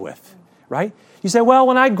faithful with. Right? You say, well,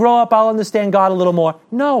 when I grow up, I'll understand God a little more.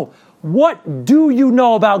 No. What do you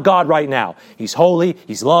know about God right now? He's holy,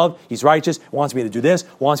 he's loved, he's righteous, wants me to do this,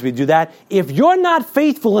 wants me to do that. If you're not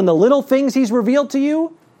faithful in the little things he's revealed to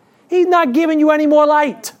you, he's not giving you any more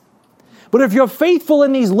light. But if you're faithful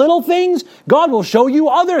in these little things, God will show you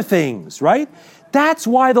other things, right? That's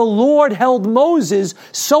why the Lord held Moses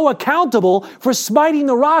so accountable for smiting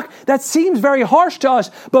the rock. That seems very harsh to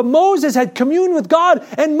us, but Moses had communed with God,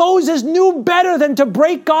 and Moses knew better than to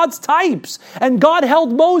break God's types. And God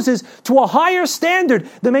held Moses to a higher standard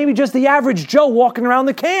than maybe just the average Joe walking around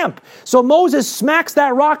the camp. So Moses smacks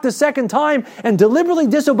that rock the second time and deliberately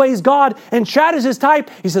disobeys God and shatters his type.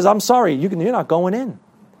 He says, I'm sorry, you're not going in.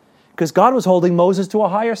 Because God was holding Moses to a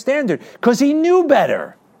higher standard, because he knew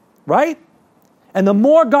better, right? And the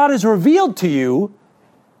more God is revealed to you,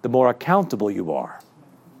 the more accountable you are.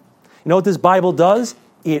 You know what this Bible does?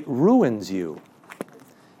 It ruins you.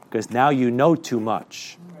 Because now you know too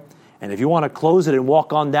much. And if you want to close it and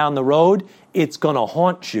walk on down the road, it's going to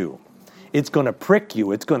haunt you. It's going to prick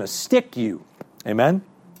you. It's going to stick you. Amen?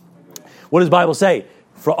 What does the Bible say?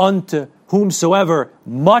 For unto whomsoever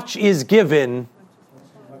much is given,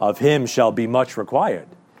 of him shall be much required.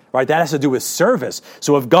 Right? That has to do with service.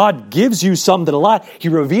 So if God gives you something a lot, he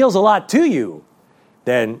reveals a lot to you,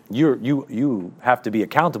 then you have to be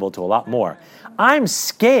accountable to a lot more. I'm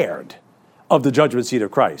scared of the judgment seat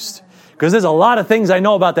of Christ, because there's a lot of things I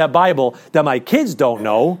know about that Bible that my kids don't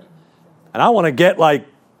know, and I want to get like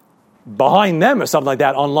behind them or something like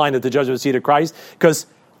that online at the judgment seat of Christ, because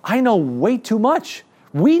I know way too much.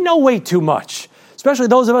 We know way too much. Especially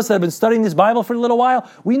those of us that have been studying this Bible for a little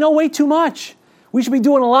while, we know way too much. We should be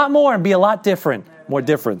doing a lot more and be a lot different, more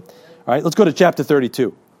different. All right, let's go to chapter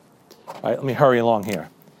 32. All right, let me hurry along here.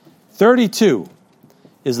 32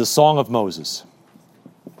 is the Song of Moses.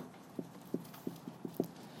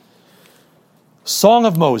 Song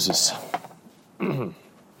of Moses.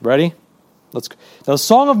 Ready? Let's go. Now, the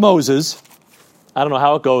Song of Moses, I don't know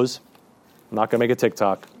how it goes. I'm not going to make a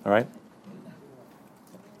TikTok, all right?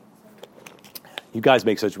 You guys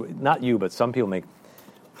make such, not you, but some people make,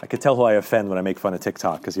 I could tell who I offend when I make fun of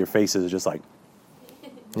TikTok, because your faces are just like,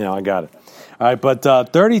 I got it. All right, but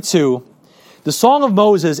 32, the Song of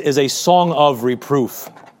Moses is a song of reproof.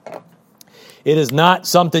 It is not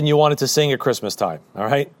something you wanted to sing at Christmas time, all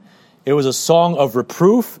right? It was a song of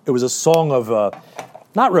reproof. It was a song of,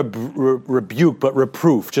 not rebuke, but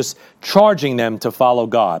reproof, just charging them to follow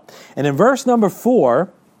God. And in verse number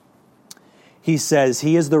 4, he says,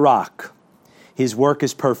 he is the rock. His work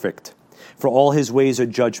is perfect. For all his ways are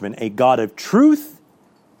judgment. A God of truth.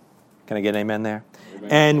 Can I get an amen there? Amen.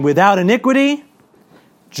 And without iniquity,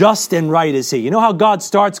 just and right is he. You know how God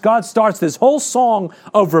starts? God starts this whole song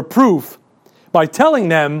of reproof by telling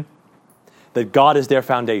them that God is their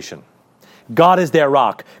foundation. God is their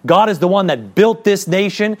rock. God is the one that built this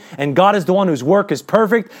nation, and God is the one whose work is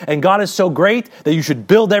perfect, and God is so great that you should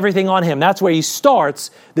build everything on him. That's where he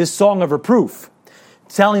starts this song of reproof,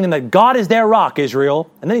 telling them that God is their rock,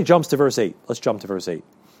 Israel. And then he jumps to verse 8. Let's jump to verse 8.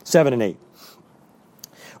 7 and 8.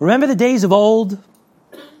 Remember the days of old?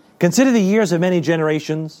 Consider the years of many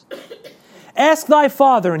generations. Ask thy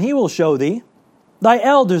father, and he will show thee. Thy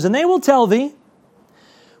elders, and they will tell thee.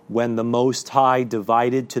 When the Most High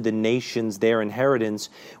divided to the nations their inheritance,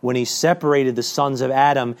 when he separated the sons of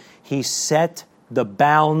Adam, he set the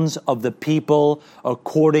bounds of the people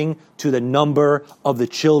according to the number of the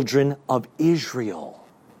children of Israel.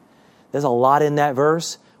 There's a lot in that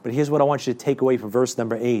verse, but here's what I want you to take away from verse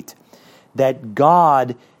number 8. That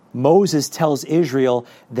Moses tells Israel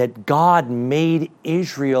that God made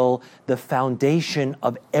Israel the foundation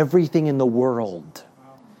of everything in the world.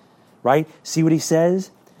 Right? See what he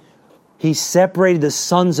says? He separated the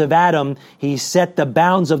sons of Adam. He set the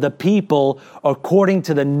bounds of the people according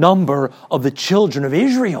to the number of the children of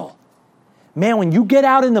Israel. Man, when you get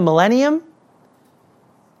out in the millennium,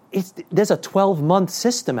 there's a 12-month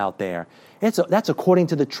system out there. That's according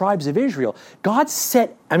to the tribes of Israel. That's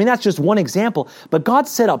just one example, but God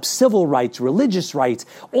set up civil rights, religious rights,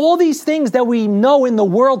 all these things that we know in the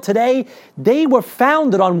world today, they were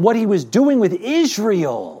founded on what he was doing with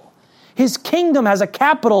Israel. His kingdom has a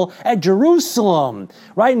capital at Jerusalem,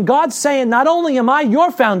 right? And God's saying, not only am I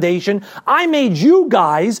your foundation, I made you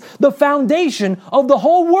guys the foundation of the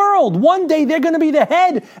whole world. One day they're going to be the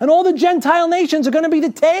head, and all the Gentile nations are going to be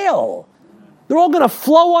the tail. They're all going to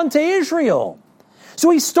flow onto Israel.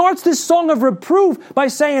 So he starts this song of reproof by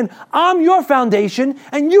saying, I'm your foundation,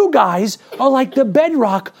 and you guys are like the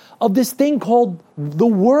bedrock of this thing called the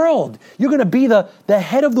world. You're going to be the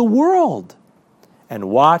head of the world. And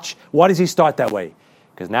watch, why does he start that way?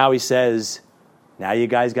 Because now he says, now you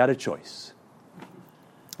guys got a choice.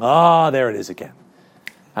 There it is again.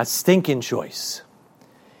 A stinking choice.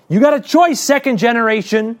 You got a choice, second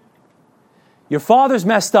generation. Your father's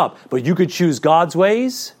messed up, but you could choose God's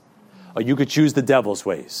ways, or you could choose the devil's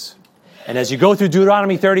ways. And as you go through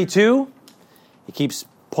Deuteronomy 32, he keeps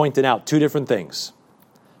pointing out two different things.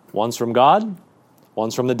 One's from God,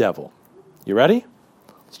 one's from the devil. You ready?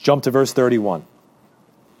 Let's jump to verse 31.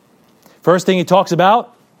 First thing he talks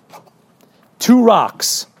about, two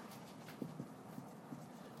rocks.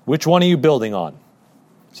 Which one are you building on?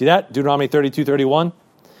 See that? Deuteronomy 32:31.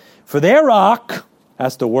 For their rock,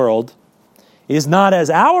 that's the world, is not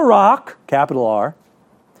as our rock, capital R,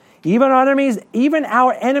 even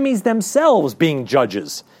our enemies themselves being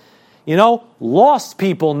judges. Lost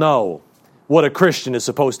people know what a Christian is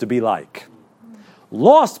supposed to be like.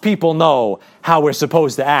 Lost people know how we're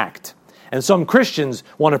supposed to act. And some Christians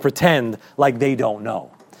want to pretend like they don't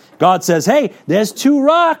know. God says, hey, there's two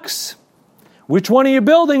rocks. Which one are you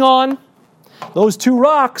building on? Those two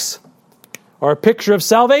rocks are a picture of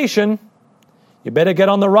salvation. You better get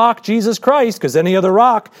on the rock, Jesus Christ, because any other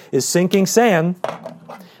rock is sinking sand.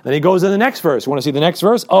 Then he goes to the next verse. You want to see the next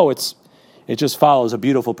verse? It just follows a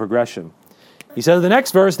beautiful progression. He says in the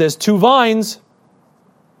next verse, there's two vines.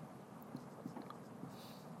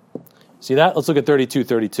 See that? Let's look at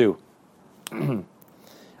 32:32.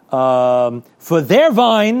 For their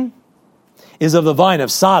vine is of the vine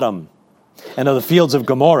of Sodom and of the fields of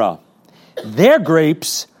Gomorrah. Their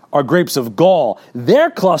grapes are grapes of gall. Their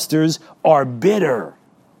clusters are bitter.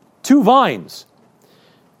 Two vines.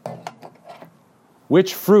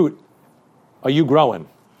 Which fruit are you growing?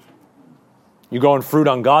 You growing fruit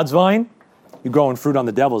on God's vine? You growing fruit on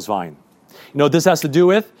the devil's vine? You know what this has to do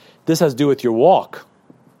with? This has to do with your walk.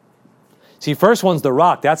 See, first one's the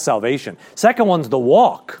rock, that's salvation. Second one's the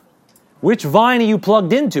walk. Which vine are you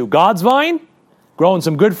plugged into? God's vine, growing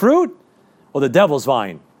some good fruit? Or the devil's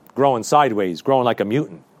vine, growing sideways, growing like a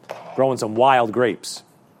mutant, growing some wild grapes?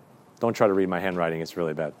 Don't try to read my handwriting, it's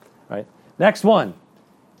really bad. Right? Next one,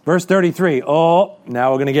 verse 33. Now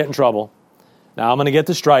we're going to get in trouble. Now I'm going to get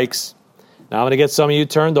the strikes. Now I'm going to get some of you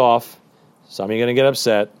turned off. Some of you are going to get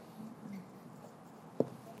upset.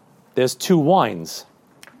 There's two wines.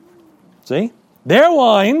 See? Their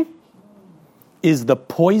wine is the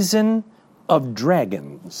poison of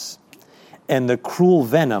dragons and the cruel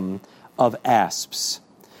venom of asps.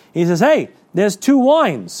 He says, hey, there's two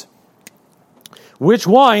wines. Which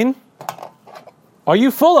wine are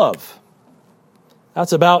you full of?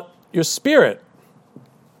 That's about your spirit.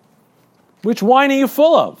 Which wine are you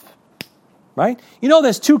full of? Right? You know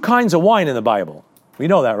there's two kinds of wine in the Bible. We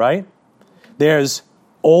know that, right? There's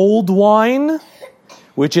old wine,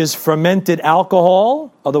 which is fermented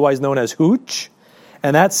alcohol, otherwise known as hooch.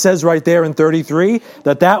 And that says right there in 33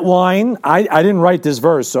 that wine, I didn't write this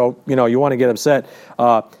verse, so, you want to get upset.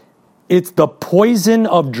 It's the poison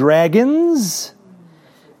of dragons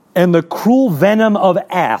and the cruel venom of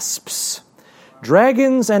asps.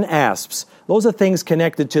 Dragons and asps, those are things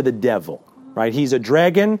connected to the devil, right? He's a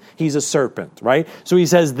dragon, he's a serpent, right? So he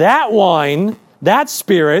says that wine, that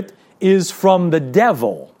spirit, is from the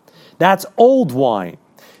devil. That's old wine.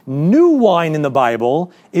 New wine in the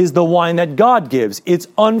Bible is the wine that God gives. It's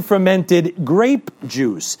unfermented grape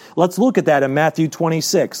juice. Let's look at that in Matthew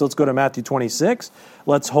 26. Let's go to Matthew 26.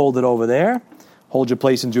 Let's hold it over there. Hold your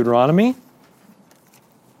place in Deuteronomy.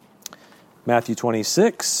 Matthew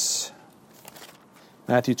 26.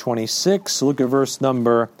 Matthew 26. Look at verse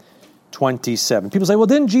number 27. People say, well,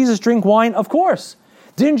 didn't Jesus drink wine? Of course.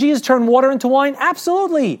 Didn't Jesus turn water into wine?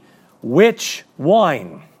 Absolutely. Which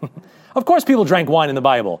wine? Of course people drank wine in the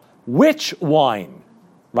Bible. Which wine?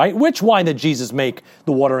 Right? Which wine did Jesus make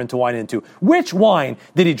the water into wine into? Which wine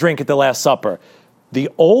did he drink at the Last Supper? The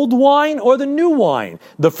old wine or the new wine?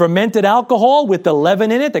 The fermented alcohol with the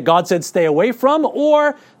leaven in it that God said stay away from?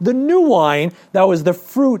 Or the new wine that was the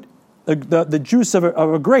fruit, the juice of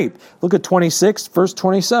a grape? Look at 26, verse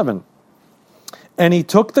 27. And he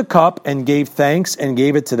took the cup and gave thanks and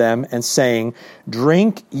gave it to them, and saying,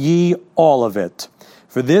 drink ye all of it.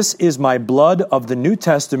 For this is my blood of the New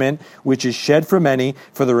Testament, which is shed for many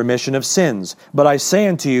for the remission of sins. But I say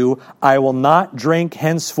unto you, I will not drink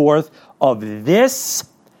henceforth of this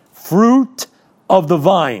fruit of the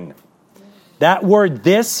vine. That word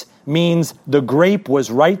this means the grape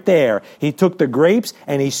was right there. He took the grapes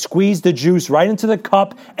and he squeezed the juice right into the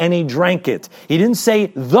cup and he drank it. He didn't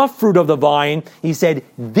say the fruit of the vine. He said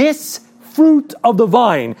this fruit of the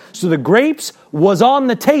vine. So the grapes was on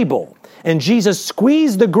the table. And Jesus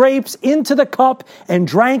squeezed the grapes into the cup and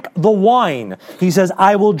drank the wine. He says,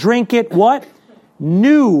 I will drink it, what?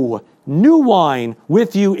 New wine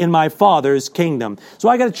with you in my Father's kingdom. So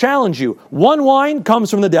I got to challenge you. One wine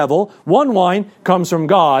comes from the devil. One wine comes from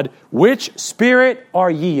God. Which spirit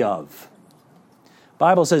are ye of?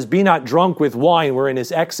 Bible says, be not drunk with wine wherein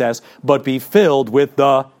is excess, but be filled with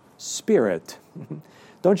the Spirit.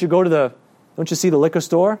 Don't you see the liquor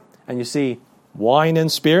store and you see wine and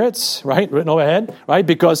spirits, right, written overhead, right?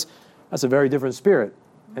 Because that's a very different spirit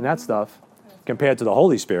and that stuff compared to the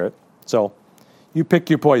Holy Spirit. So you pick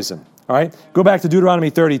your poison, all right? Go back to Deuteronomy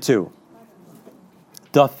 32.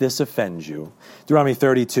 Doth this offend you? Deuteronomy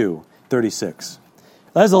 32, 36.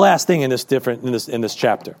 That's the last thing in this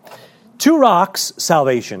chapter. 2 rocks,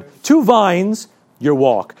 salvation. 2 vines, your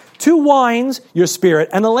walk. 2 wines, your spirit.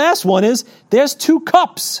 And the last one is, there's 2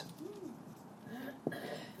 cups.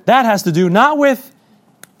 That has to do not with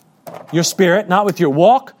your spirit, not with your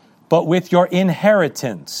walk, but with your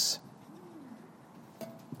inheritance.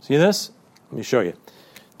 See this? Let me show you.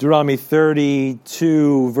 Deuteronomy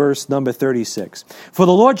 32, verse number 36. For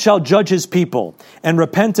the Lord shall judge his people, and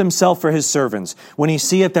repent himself for his servants, when he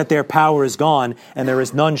seeth that their power is gone, and there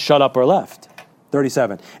is none shut up or left.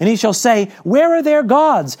 37. And he shall say, where are their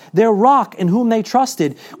gods, their rock in whom they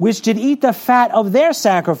trusted, which did eat the fat of their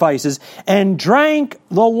sacrifices, and drank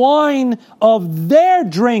the wine of their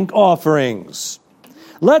drink offerings?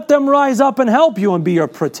 Let them rise up and help you and be your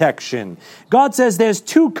protection. God says there's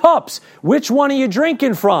 2 cups. Which one are you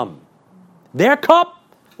drinking from? Their cup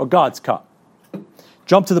or God's cup?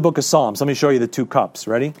 Jump to the book of Psalms. Let me show you the 2 cups.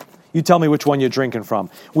 Ready? You tell me which one you're drinking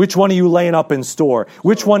from. Which one are you laying up in store?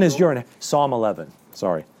 Which one is your... Psalm 11.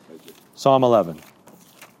 Sorry. Psalm 11.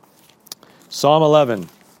 Psalm 11.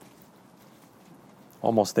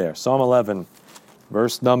 Almost there. Psalm 11,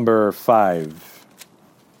 verse number 5.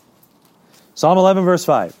 Psalm 11, verse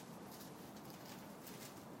 5.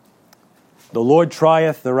 The Lord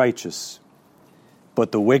trieth the righteous,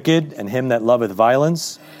 but the wicked and him that loveth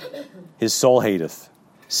violence, his soul hateth.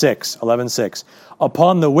 11:6.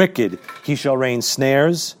 Upon the wicked he shall rain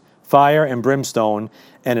snares, fire and brimstone,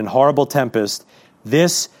 and an horrible tempest.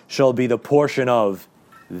 This shall be the portion of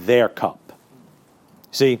their cup.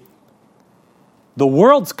 See, the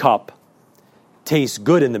world's cup tastes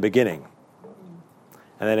good in the beginning,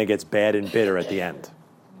 and then it gets bad and bitter at the end.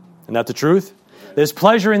 Isn't that the truth? There's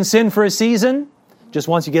pleasure in sin for a season, just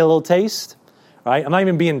once you get a little taste. Right? I'm not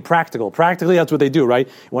even being practical. Practically, that's what they do, right?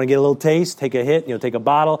 You want to get a little taste, take a hit, take a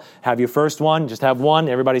bottle, have your first one, just have one,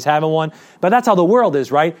 everybody's having one. But that's how the world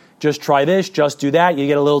is, right? Just try this, just do that, you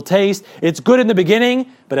get a little taste. It's good in the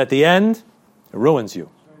beginning, but at the end, it ruins you.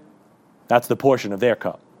 That's the portion of their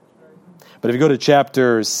cup. But if you go to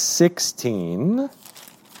chapter 16, and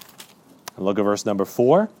look at verse number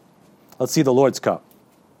 4, let's see the Lord's cup.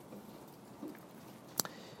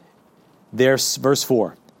 There's verse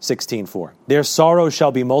 4. 16:4. Their sorrow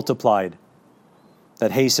shall be multiplied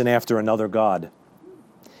that hasten after another god.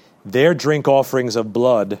 Their drink offerings of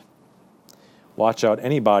blood. Watch out,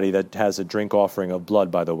 anybody that has a drink offering of blood,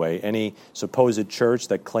 by the way. Any supposed church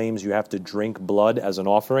that claims you have to drink blood as an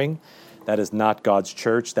offering, that is not God's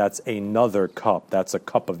church. That's another cup. That's a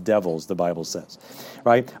cup of devils, the Bible says.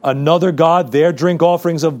 Right? Another god, their drink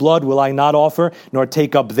offerings of blood will I not offer, nor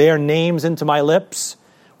take up their names into my lips.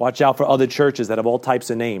 Watch out for other churches that have all types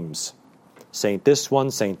of names. Saint this one,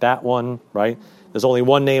 saint that one, right? There's only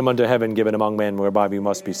one name under heaven given among men whereby we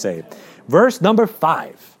must be saved. Verse number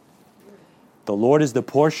 5. The Lord is the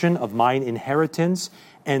portion of mine inheritance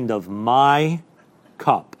and of my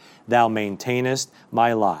cup. Thou maintainest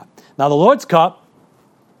my lot. Now the Lord's cup,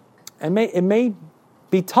 it may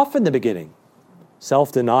be tough in the beginning.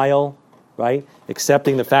 Self-denial, right?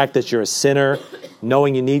 Accepting the fact that you're a sinner,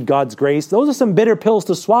 knowing you need God's grace. Those are some bitter pills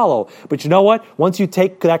to swallow. But you know what? Once you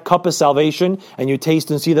take that cup of salvation and you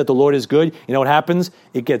taste and see that the Lord is good, you know what happens?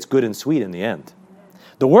 It gets good and sweet in the end.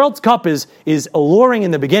 The world's cup is alluring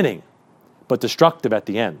in the beginning, but destructive at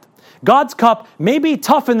the end. God's cup may be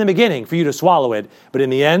tough in the beginning for you to swallow it, but in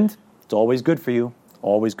the end, it's always good for you.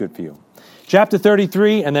 Always good for you. Chapter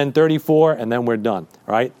 33 and then 34, and then we're done.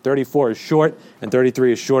 All right? 34 is short, and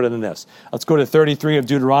 33 is shorter than this. Let's go to 33 of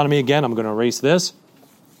Deuteronomy again. I'm going to erase this.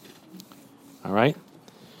 All right?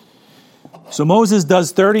 So Moses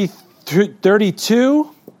does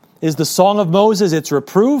 32 is the song of Moses. It's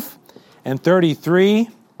reproof. And 33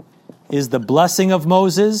 is the blessing of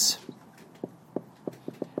Moses.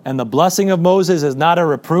 And the blessing of Moses is not a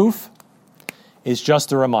reproof. It's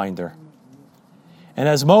just a reminder. And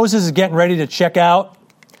as Moses is getting ready to check out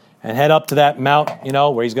and head up to that mount,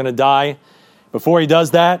 where he's going to die, before he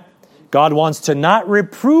does that, God wants to not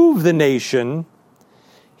reprove the nation.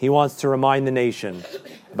 He wants to remind the nation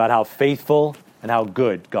about how faithful and how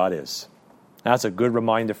good God is. That's a good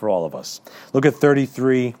reminder for all of us. Look at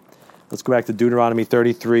 33. Let's go back to Deuteronomy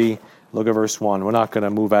 33. Look at verse 1. We're not going to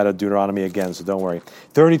move out of Deuteronomy again, so don't worry.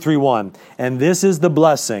 33:1. And this is the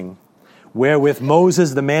blessing wherewith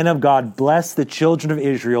Moses, the man of God, blessed the children of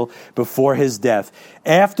Israel before his death.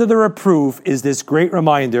 After the reproof is this great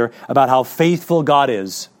reminder about how faithful God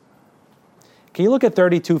is. Can you look at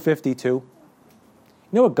 32:52? You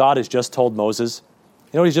know what God has just told Moses?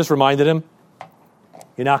 You know what he's just reminded him?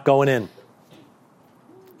 You're not going in.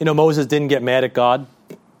 Moses didn't get mad at God.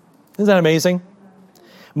 Isn't that amazing?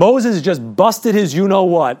 Moses has just busted his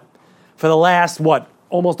you-know-what for the last,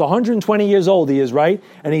 almost 120 years old he is, right?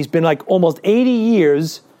 And he's been like almost 80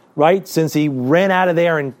 years, right, since he ran out of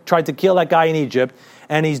there and tried to kill that guy in Egypt.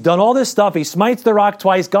 And he's done all this stuff. He smites the rock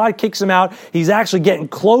twice. God kicks him out. He's actually getting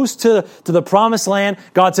close to the promised land.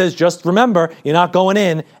 God says, just remember, you're not going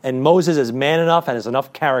in. And Moses is man enough and has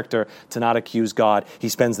enough character to not accuse God. He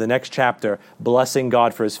spends the next chapter blessing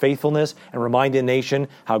God for his faithfulness and reminding the nation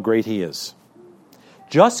how great he is.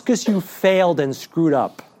 Just because you failed and screwed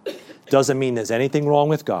up doesn't mean there's anything wrong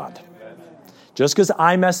with God. Just because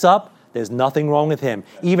I mess up, there's nothing wrong with him.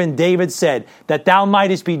 Even David said that thou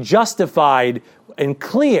mightest be justified and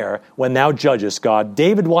clear when thou judgest, God.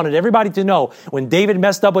 David wanted everybody to know when David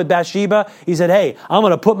messed up with Bathsheba, he said, hey, I'm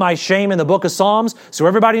going to put my shame in the book of Psalms so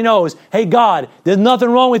everybody knows, hey, God, there's nothing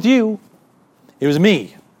wrong with you. It was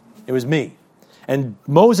me. It was me. And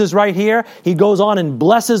Moses right here, he goes on and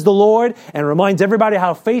blesses the Lord and reminds everybody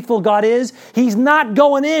how faithful God is. He's not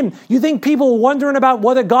going in. You think people were wondering about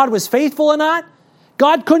whether God was faithful or not?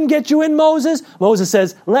 God couldn't get you in, Moses. Moses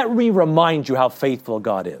says, let me remind you how faithful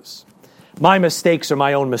God is. My mistakes are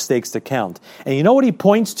my own mistakes to count. And you know what he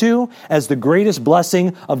points to as the greatest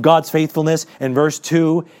blessing of God's faithfulness? In verse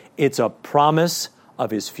 2, it's a promise of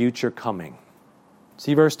his future coming.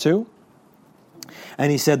 See verse 2?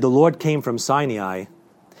 And he said, the Lord came from Sinai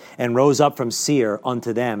and rose up from Seir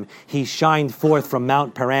unto them. He shined forth from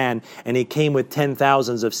Mount Paran, and he came with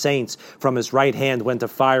 10,000s of saints. From his right hand went a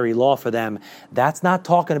fiery law for them. That's not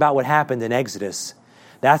talking about what happened in Exodus.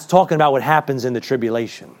 That's talking about what happens in the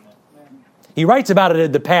tribulation. He writes about it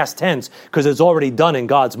in the past tense because it's already done in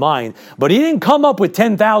God's mind. But he didn't come up with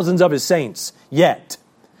 10,000s of his saints yet.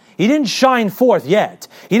 He didn't shine forth yet.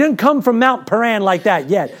 He didn't come from Mount Paran like that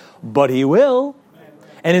yet. But he will.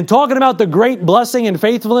 And in talking about the great blessing and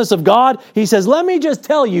faithfulness of God, he says, let me just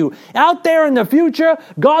tell you, out there in the future,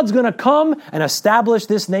 God's going to come and establish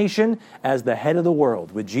this nation as the head of the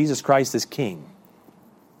world with Jesus Christ as king.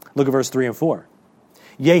 Look at verse 3 and 4.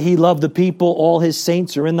 Yea, he loved the people, all his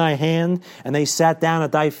saints are in thy hand, and they sat down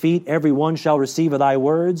at thy feet, every one shall receive of thy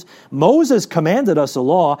words. Moses commanded us a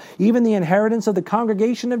law, even the inheritance of the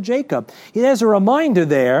congregation of Jacob. There's a reminder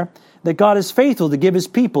there that God is faithful to give his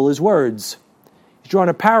people his words. He's drawing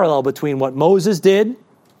a parallel between what Moses did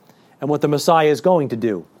and what the Messiah is going to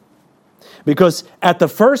do. Because at the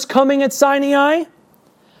first coming at Sinai,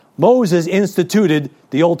 Moses instituted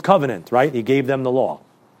the old covenant, right? He gave them the law.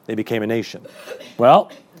 They became a nation.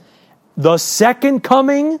 Well, the second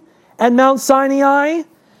coming at Mount Sinai,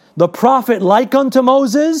 the prophet like unto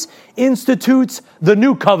Moses institutes the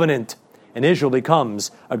new covenant, and Israel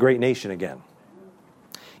becomes a great nation again.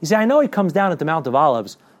 You see, I know he comes down at the Mount of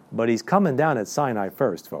Olives, but he's coming down at Sinai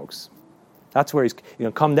first, folks. That's where he's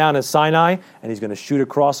going to come down at Sinai, and he's going to shoot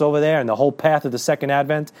across over there, and the whole path of the second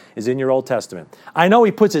advent is in your Old Testament. I know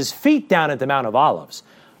he puts his feet down at the Mount of Olives,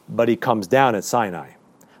 but he comes down at Sinai,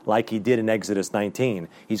 like he did in Exodus 19.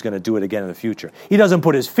 He's going to do it again in the future. He doesn't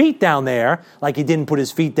put his feet down there, like he didn't put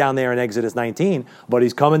his feet down there in Exodus 19, but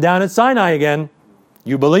he's coming down at Sinai again.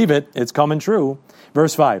 You believe it, it's coming true.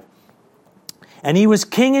 Verse 5. And he was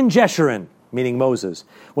king in Jeshurun, meaning Moses,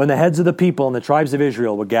 when the heads of the people and the tribes of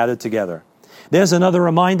Israel were gathered together. There's another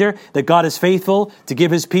reminder that God is faithful to give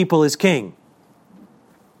his people his king.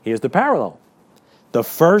 Here's the parallel. The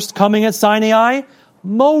first coming at Sinai,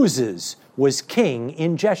 Moses was king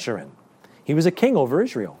in Jeshurun. He was a king over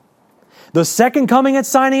Israel. The second coming at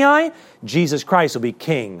Sinai, Jesus Christ will be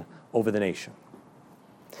king over the nation.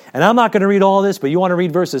 And I'm not going to read all this, but you want to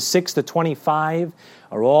read verses 6 to 25,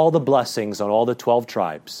 are all the blessings on all the 12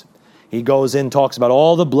 tribes. He goes in, talks about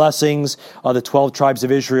all the blessings of the 12 tribes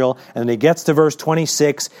of Israel, and then he gets to verse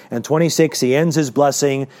 26, and 26 he ends his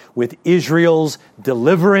blessing with Israel's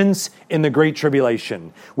deliverance in the Great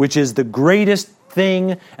Tribulation, which is the greatest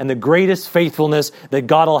thing and the greatest faithfulness that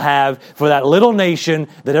God will have for that little nation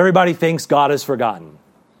that everybody thinks God has forgotten.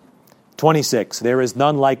 26, there is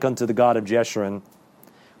none like unto the God of Jeshurun,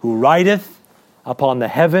 who rideth upon the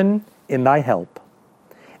heaven in thy help,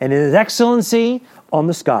 and in his excellency on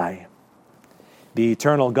the sky. The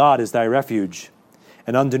eternal God is thy refuge,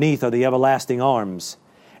 and underneath are the everlasting arms.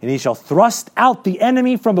 And he shall thrust out the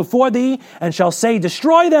enemy from before thee, and shall say,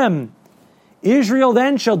 Destroy them! Israel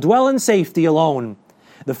then shall dwell in safety alone.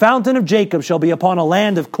 The fountain of Jacob shall be upon a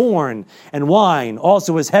land of corn and wine.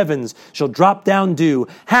 Also his heavens shall drop down dew.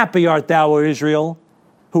 Happy art thou, O Israel!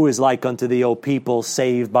 Who is like unto thee, O people,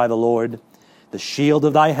 saved by the Lord? The shield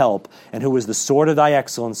of thy help, and who is the sword of thy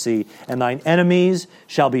excellency, and thine enemies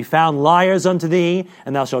shall be found liars unto thee,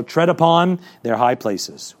 and thou shalt tread upon their high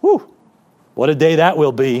places. Whew! What a day that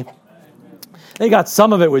will be. They got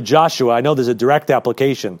some of it with Joshua. I know there's a direct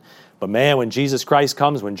application. But man, when Jesus Christ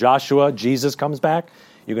comes, when Jesus comes back,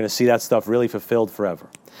 you're going to see that stuff really fulfilled forever.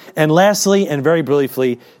 And lastly, and very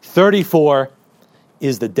briefly, 34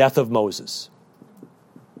 is the death of Moses.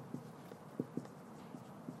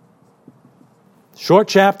 Short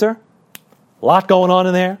chapter, a lot going on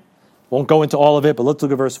in there. Won't go into all of it, but let's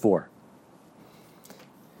look at verse 4.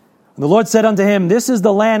 And the Lord said unto him, This is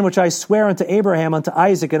the land which I swear unto Abraham, unto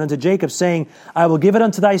Isaac, and unto Jacob, saying, I will give it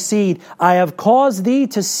unto thy seed. I have caused thee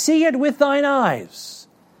to see it with thine eyes,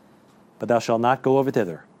 but thou shalt not go over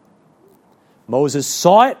thither. Moses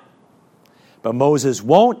saw it, but Moses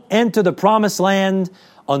won't enter the promised land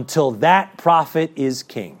until that prophet is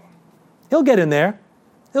king. He'll get in there.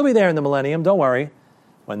 He'll be there in the millennium, don't worry,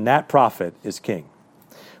 when that prophet is king.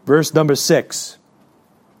 Verse number 6.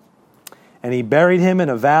 And he buried him in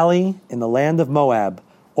a valley in the land of Moab,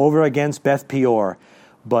 over against Beth Peor.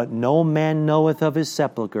 But no man knoweth of his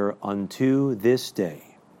sepulchre unto this day.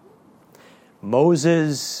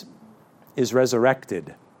 Moses is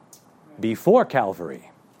resurrected before Calvary.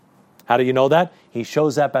 How do you know that? He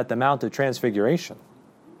shows up at the Mount of Transfiguration.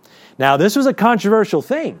 Now, this was a controversial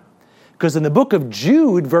thing, because in the book of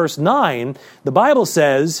Jude, verse 9, the Bible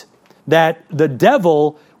says that the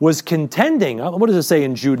devil was contending. What does it say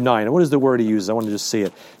in Jude 9? What is the word he uses? I want to just see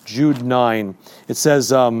it. Jude 9. It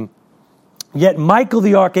says, Yet Michael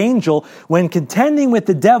the archangel, when contending with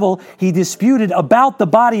the devil, he disputed about the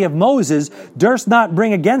body of Moses, durst not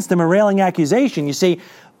bring against him a railing accusation. You see,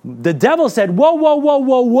 the devil said,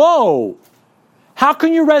 Whoa. How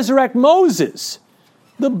can you resurrect Moses?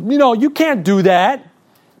 You can't do that.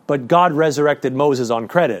 But God resurrected Moses on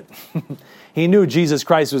credit. He knew Jesus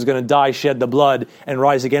Christ was going to die, shed the blood, and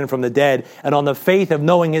rise again from the dead. And on the faith of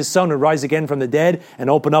knowing his son would rise again from the dead and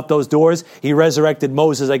open up those doors, he resurrected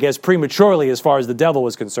Moses, I guess, prematurely as far as the devil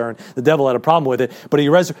was concerned. The devil had a problem with it. But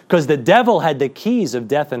because the devil had the keys of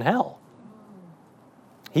death and hell.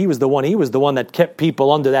 He was the one that kept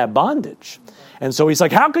people under that bondage. And so he's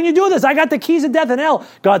like, how can you do this? I got the keys of death and hell.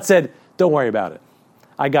 God said, don't worry about it.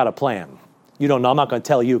 I got a plan. You don't know. I'm not going to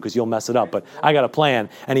tell you because you'll mess it up, but I got a plan.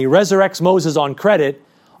 And he resurrects Moses on credit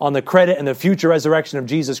on the credit and the future resurrection of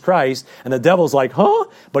Jesus Christ. And the devil's like, huh?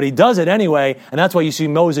 But he does it anyway. And that's why you see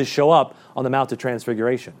Moses show up on the Mount of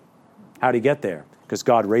Transfiguration. How'd he get there? Because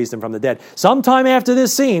God raised him from the dead. Sometime after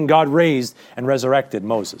this scene, God raised and resurrected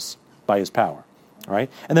Moses by his power. All right?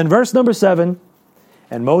 And then verse number 7,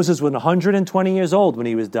 and Moses was 120 years old when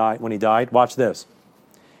he died. Watch this.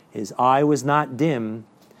 His eye was not dim,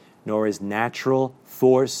 nor his natural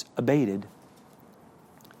force abated.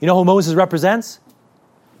 You know who Moses represents?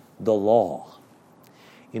 The law.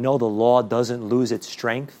 You know the law doesn't lose its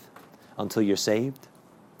strength until you're saved.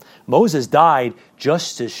 Moses died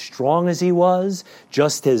just as strong as he was,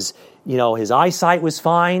 just as, his eyesight was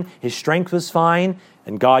fine, his strength was fine,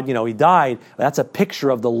 and God, he died. That's a picture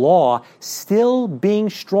of the law still being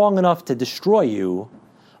strong enough to destroy you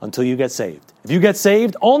until you get saved. If you get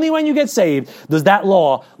saved, only when you get saved does that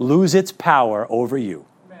law lose its power over you.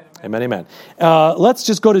 Amen, amen. Let's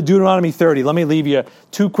just go to Deuteronomy 30. Let me leave you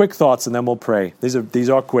 2 quick thoughts and then we'll pray. These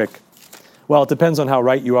are quick. Well, it depends on how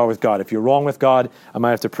right you are with God. If you're wrong with God, I might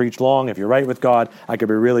have to preach long. If you're right with God, I could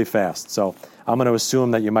be really fast. So I'm going to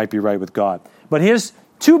assume that you might be right with God. But here's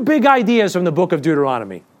 2 big ideas from the book of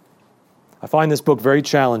Deuteronomy. I find this book very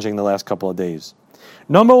challenging the last couple of days.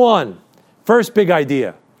 Number 1, first big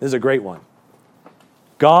idea. This is a great one.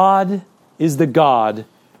 God is the God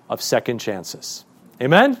of second chances.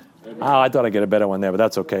 Amen? Oh, I thought I'd get a better one there, but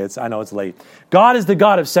that's okay. I know it's late. God is the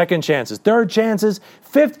God of second chances, third chances,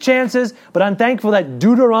 fifth chances, but I'm thankful that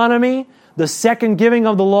Deuteronomy, the second giving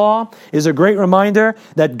of the law, is a great reminder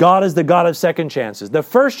that God is the God of second chances. The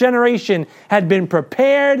first generation had been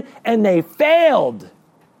prepared and they failed.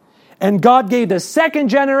 And God gave the second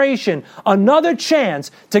generation another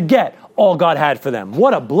chance to get all God had for them.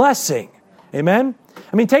 What a blessing. Amen?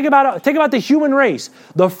 I mean, think about the human race.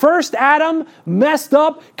 The first Adam messed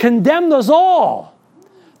up, condemned us all.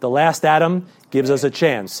 The last Adam gives us a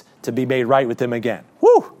chance to be made right with him again.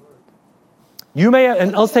 Woo! You may have,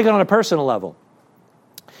 and let's take it on a personal level.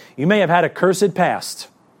 You may have had a cursed past.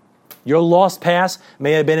 Your lost past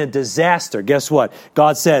may have been a disaster. Guess what?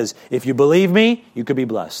 God says, if you believe me, you could be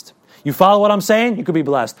blessed. You follow what I'm saying? You could be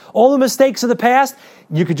blessed. All the mistakes of the past,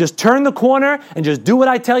 you could just turn the corner and just do what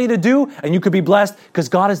I tell you to do, and you could be blessed because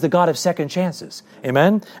God is the God of second chances.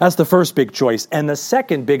 Amen? That's the first big choice. And the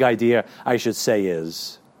second big idea, I should say,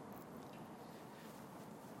 is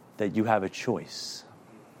that you have a choice.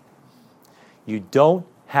 You don't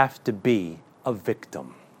have to be a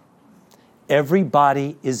victim.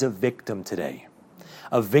 Everybody is a victim today.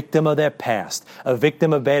 A victim of their past, a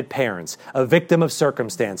victim of bad parents, a victim of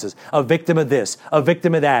circumstances, a victim of this, a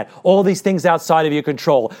victim of that, all these things outside of your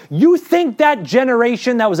control. You think that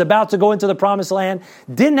generation that was about to go into the promised land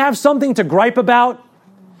didn't have something to gripe about?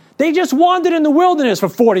 They just wandered in the wilderness for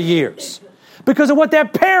 40 years because of what their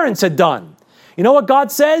parents had done. You know what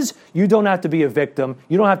God says? You don't have to be a victim.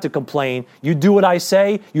 You don't have to complain. You do what I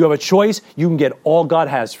say. You have a choice. You can get all God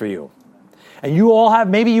has for you. And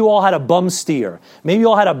maybe you all had a bum steer. Maybe you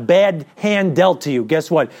all had a bad hand dealt to you.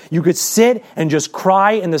 Guess what? You could sit and just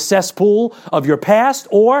cry in the cesspool of your past,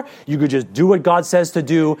 or you could just do what God says to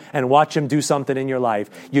do and watch him do something in your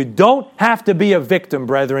life. You don't have to be a victim,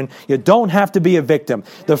 brethren. You don't have to be a victim.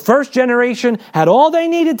 The first generation had all they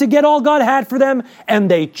needed to get all God had for them,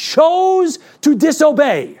 and they chose to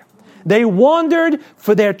disobey. They wandered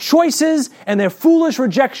for their choices and their foolish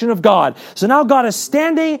rejection of God. So now God is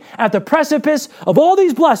standing at the precipice of all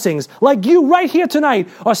these blessings, like you right here tonight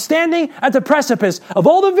are standing at the precipice of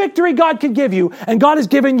all the victory God could give you, and God has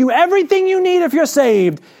given you everything you need if you're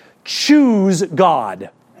saved. Choose God,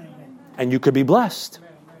 and you could be blessed.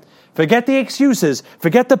 Forget the excuses.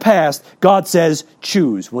 Forget the past. God says,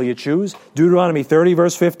 choose. Will you choose? Deuteronomy 30,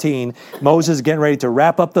 verse 15. Moses is getting ready to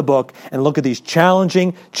wrap up the book. And look at these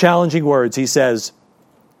challenging words. He says,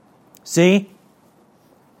 see,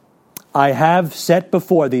 I have set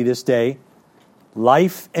before thee this day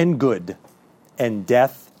life and good, and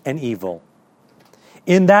death and evil.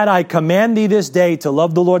 In that I command thee this day to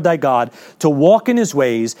love the Lord thy God, to walk in his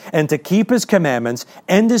ways, and to keep his commandments,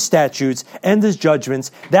 and his statutes, and his judgments,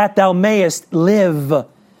 that thou mayest live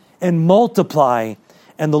and multiply.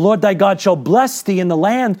 And the Lord thy God shall bless thee in the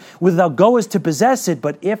land whither thou goest to possess it.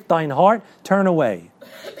 But if thine heart turn away,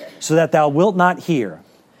 so that thou wilt not hear,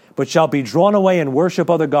 but shalt be drawn away and worship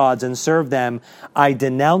other gods, and serve them, I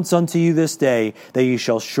denounce unto you this day that ye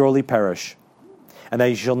shall surely perish, and that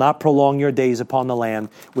you shall not prolong your days upon the land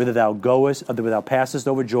whither thou passest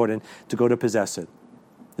over Jordan to go to possess it.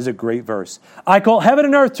 This is a great verse. I call heaven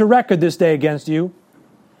and earth to record this day against you,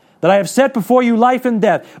 that I have set before you life and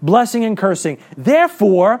death, blessing and cursing.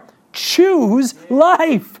 Therefore, choose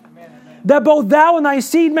life, that both thou and thy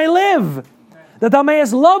seed may live, that thou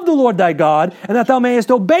mayest love the Lord thy God, and that thou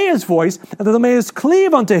mayest obey his voice, and that thou mayest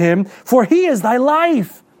cleave unto him, for he is thy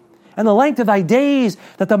life, and the length of thy days,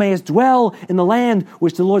 that thou mayest dwell in the land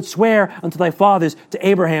which the Lord sware unto thy fathers, to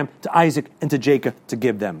Abraham, to Isaac, and to Jacob, to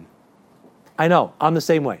give them. I know, I'm the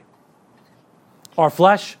same way. Our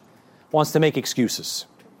flesh wants to make excuses.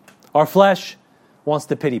 Our flesh wants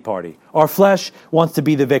the pity party. Our flesh wants to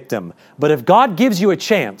be the victim. But if God gives you a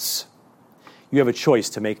chance, you have a choice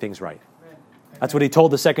to make things right. That's what he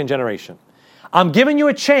told the second generation. I'm giving you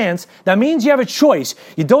a chance. That means you have a choice.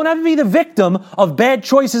 You don't have to be the victim of bad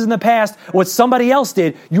choices in the past, what somebody else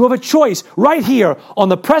did. You have a choice right here on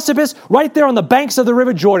the precipice, right there on the banks of the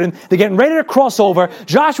River Jordan. They're getting ready to cross over.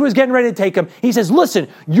 Joshua's getting ready to take them. He says, listen,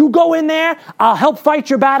 you go in there. I'll help fight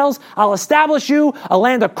your battles. I'll establish you a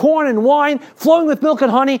land of corn and wine, flowing with milk and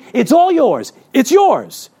honey. It's all yours. It's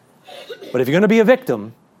yours. But if you're going to be a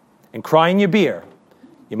victim and crying your beer,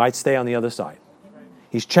 you might stay on the other side.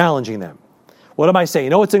 He's challenging them. What am I saying? You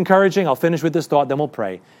know what's encouraging? I'll finish with this thought, then we'll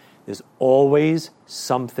pray. There's always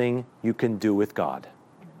something you can do with God.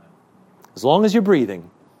 As long as you're breathing,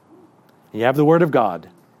 and you have the Word of God,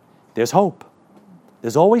 there's hope.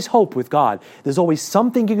 There's always hope with God. There's always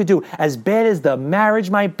something you can do. As bad as the marriage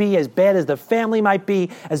might be, as bad as the family might be,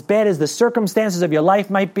 as bad as the circumstances of your life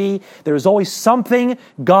might be, there is always something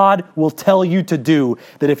God will tell you to do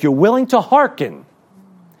that if you're willing to hearken,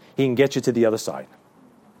 he can get you to the other side.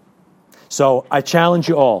 So I challenge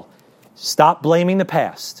you all, stop blaming the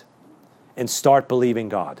past and start believing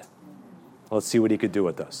God. Let's see what he could do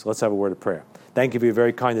with us. Let's have a word of prayer. Thank you for your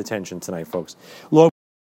very kind attention tonight, folks. Lord,